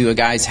way to a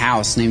guy's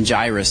house named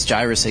Jairus.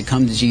 Jairus had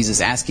come to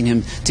Jesus asking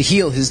him to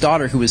heal his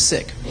daughter who was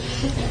sick.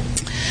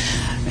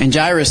 And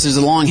Jairus, there's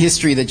a long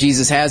history that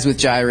Jesus has with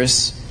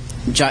Jairus.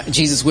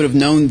 Jesus would have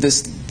known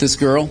this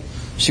girl.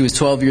 She was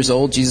 12 years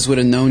old. Jesus would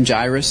have known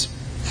Jairus.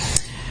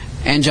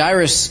 And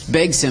Jairus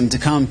begs him to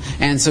come.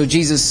 And so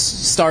Jesus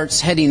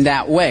starts heading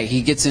that way.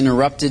 He gets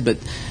interrupted, but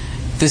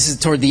this is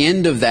toward the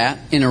end of that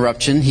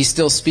interruption. He's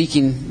still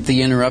speaking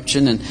the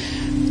interruption.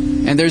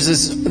 And there's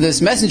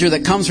this messenger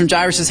that comes from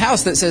Jairus'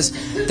 house that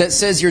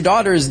says, your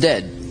daughter is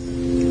dead.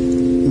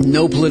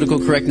 No political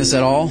correctness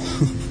at all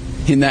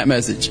in that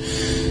message.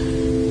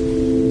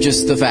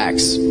 Just the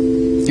facts.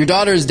 Your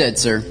daughter is dead,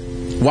 sir.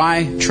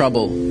 Why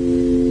trouble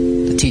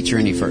the teacher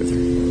any further?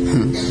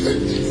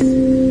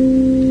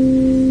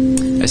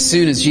 As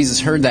soon as Jesus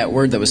heard that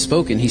word that was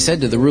spoken, he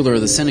said to the ruler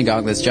of the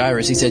synagogue, that's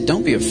Jairus, he said,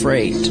 don't be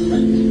afraid.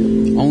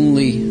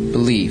 Only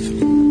believe.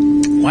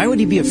 Why would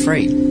he be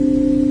afraid?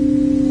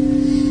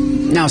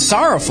 Now,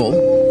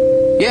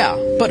 sorrowful, yeah,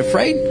 but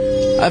afraid?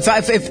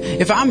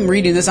 If I'm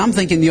reading this, I'm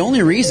thinking the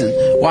only reason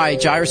why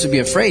Jairus would be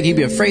afraid, he'd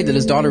be afraid that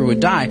his daughter would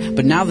die.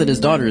 But now that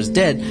his daughter is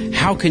dead,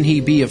 how can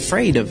he be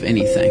afraid of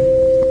anything?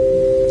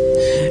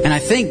 And I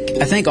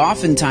think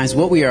oftentimes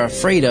what we are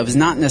afraid of is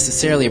not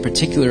necessarily a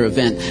particular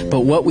event, but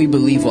what we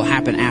believe will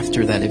happen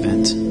after that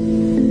event.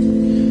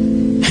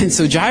 And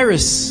so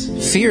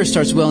Jairus' fear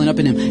starts welling up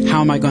in him.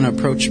 How am I going to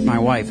approach my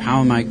wife? How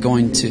am I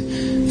going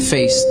to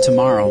face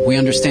tomorrow? We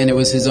understand it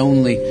was his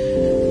only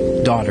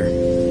daughter.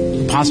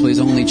 Possibly his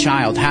only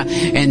child.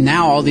 And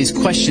now all these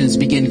questions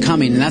begin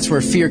coming. And that's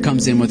where fear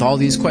comes in with all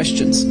these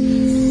questions.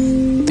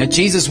 That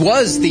Jesus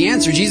was the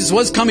answer. Jesus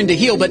was coming to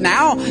heal. But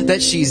now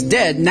that she's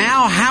dead,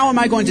 now how am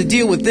I going to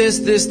deal with this,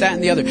 that,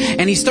 and the other?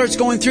 And he starts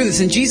going through this.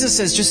 And Jesus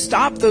says, just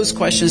stop those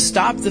questions.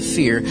 Stop the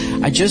fear.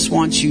 I just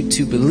want you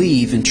to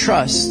believe and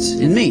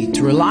trust in me,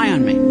 to rely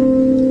on me.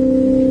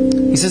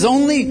 He says,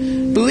 only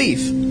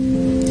believe.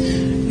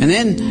 And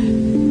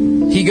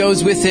then he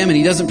goes with him, and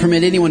he doesn't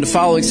permit anyone to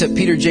follow except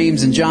Peter,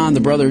 James, and John, the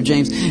brother of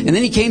James. And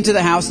then he came to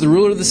the house of the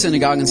ruler of the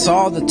synagogue and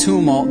saw the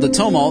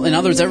tumult. In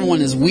other words,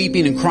 everyone is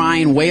weeping and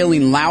crying,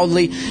 wailing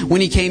loudly. When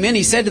he came in,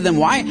 he said to them,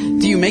 "Why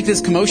do you make this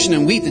commotion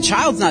and weep? The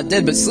child's not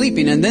dead, but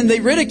sleeping." And then they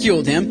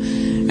ridiculed him.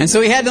 And so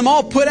he had them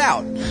all put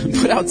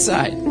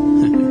outside.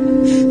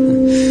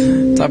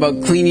 Talk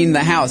about cleaning the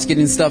house,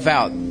 getting stuff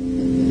out.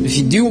 If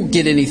you do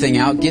get anything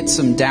out, get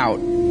some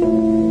doubt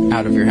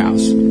out of your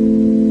house.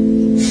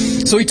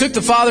 So he took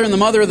the father and the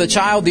mother of the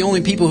child, the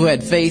only people who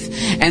had faith,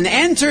 and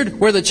entered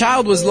where the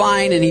child was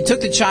lying. And he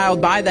took the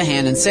child by the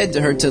hand and said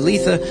to her,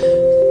 "Talitha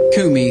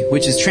Kumi,"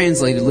 which is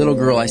translated, "Little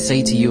girl, I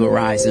say to you,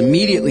 arise."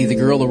 Immediately the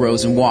girl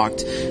arose and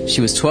walked.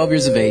 She was 12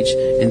 years of age,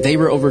 and they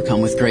were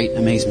overcome with great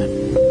amazement.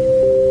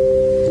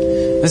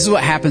 This is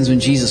what happens when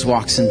Jesus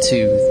walks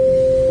into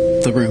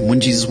the room,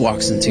 when Jesus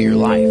walks into your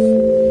life.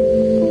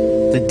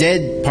 The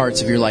dead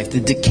parts of your life, the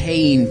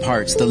decaying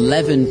parts, the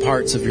leavened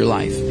parts of your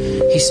life.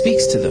 He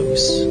speaks to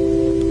those.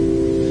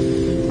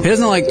 He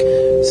doesn't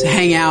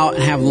hang out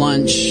and have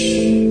lunch.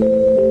 He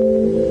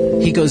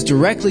goes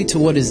directly to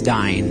what is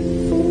dying.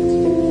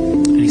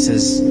 And he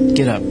says,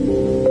 "Get up."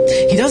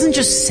 He doesn't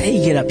just say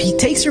get up. He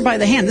takes her by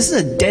the hand. This is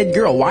a dead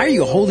girl. Why are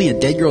you holding a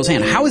dead girl's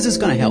hand? How is this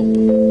going to help?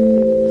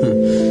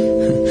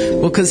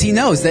 Well, because he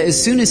knows that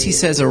as soon as he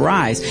says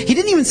arise, he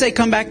didn't even say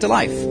come back to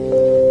life.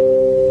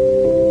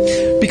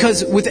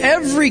 Because with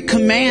every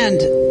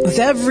command, with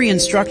every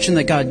instruction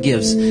that God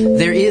gives,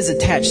 there is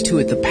attached to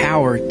it the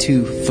power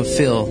to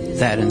fulfill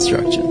that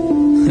instruction.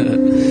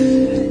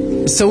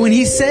 So when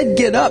he said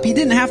get up, he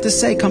didn't have to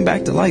say come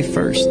back to life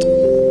first.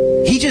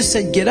 He just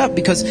said get up,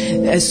 because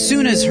as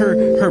soon as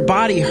her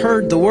body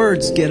heard the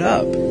words get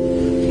up,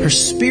 her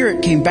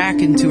spirit came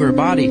back into her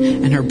body,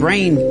 and her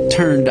brain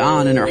turned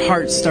on, and her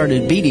heart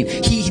started beating.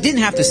 He didn't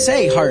have to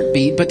say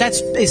heartbeat, but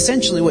that's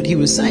essentially what he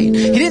was saying.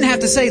 He didn't have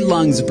to say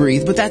lungs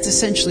breathe, but that's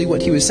essentially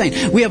what he was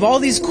saying. We have all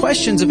these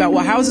questions about,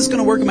 well, how is this going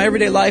to work in my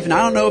everyday life? And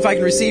I don't know if I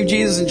can receive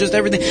Jesus and just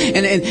everything.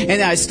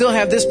 And I still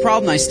have this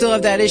problem, and I still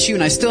have that issue,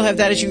 and I still have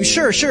that issue.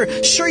 Sure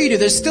you do.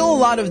 There's still a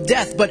lot of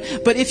death. But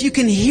if you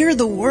can hear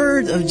the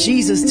word of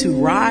Jesus to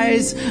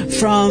rise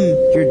from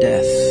your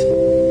death,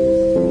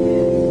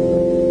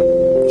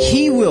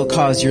 He will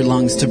cause your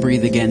lungs to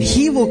breathe again.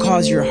 He will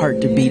cause your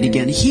heart to beat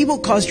again. He will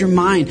cause your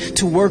mind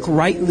to work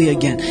rightly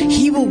again.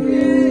 She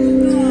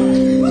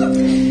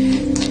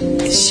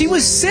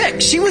was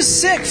sick. She was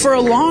sick for a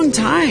long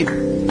time.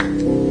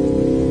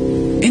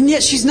 And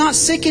yet she's not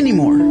sick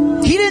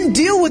anymore. He didn't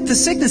deal with the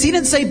sickness. He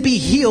didn't say be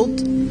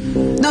healed.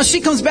 Now she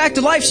comes back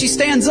to life. She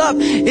stands up,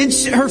 and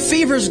her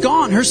fever's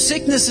gone. Her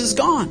sickness is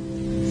gone.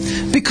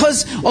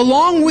 Because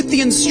along with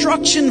the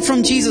instruction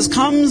from Jesus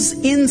comes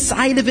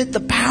inside of it the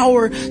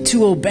power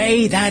to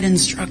obey that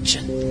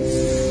instruction.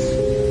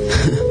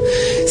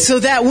 So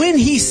that when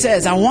He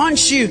says, I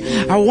want you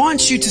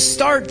to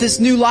start this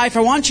new life,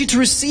 I want you to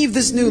receive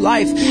this new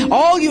life,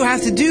 all you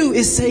have to do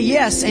is say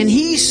yes, and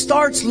He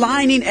starts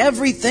lining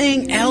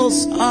everything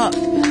else up.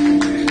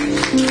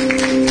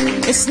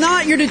 It's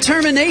not your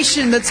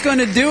determination that's going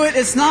to do it.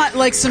 It's not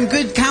like some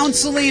good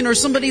counseling or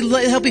somebody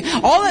helping.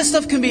 All that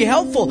stuff can be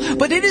helpful,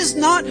 but it is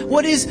not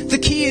what is the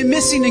key and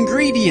missing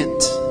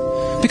ingredient.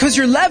 Because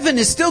your leaven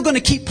is still going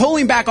to keep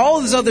pulling back all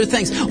these other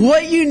things.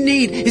 What you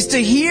need is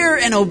to hear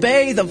and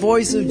obey the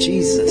voice of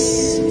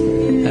Jesus.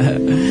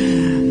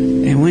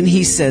 And when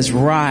He says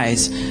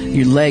rise,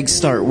 your legs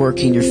start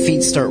working, your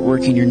feet start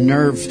working, your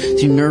nerve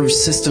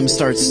system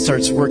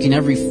starts working,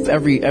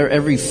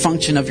 every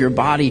function of your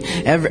body,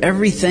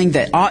 everything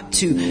that ought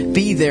to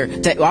be there,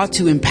 that ought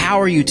to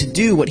empower you to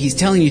do what He's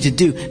telling you to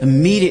do,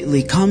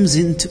 immediately comes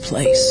into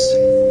place.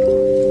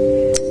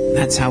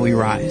 That's how we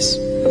rise.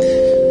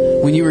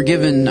 When you were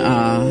given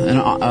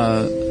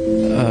a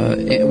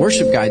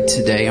worship guide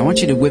today, I want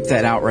you to whip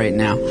that out right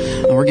now.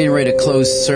 We're getting ready to close service.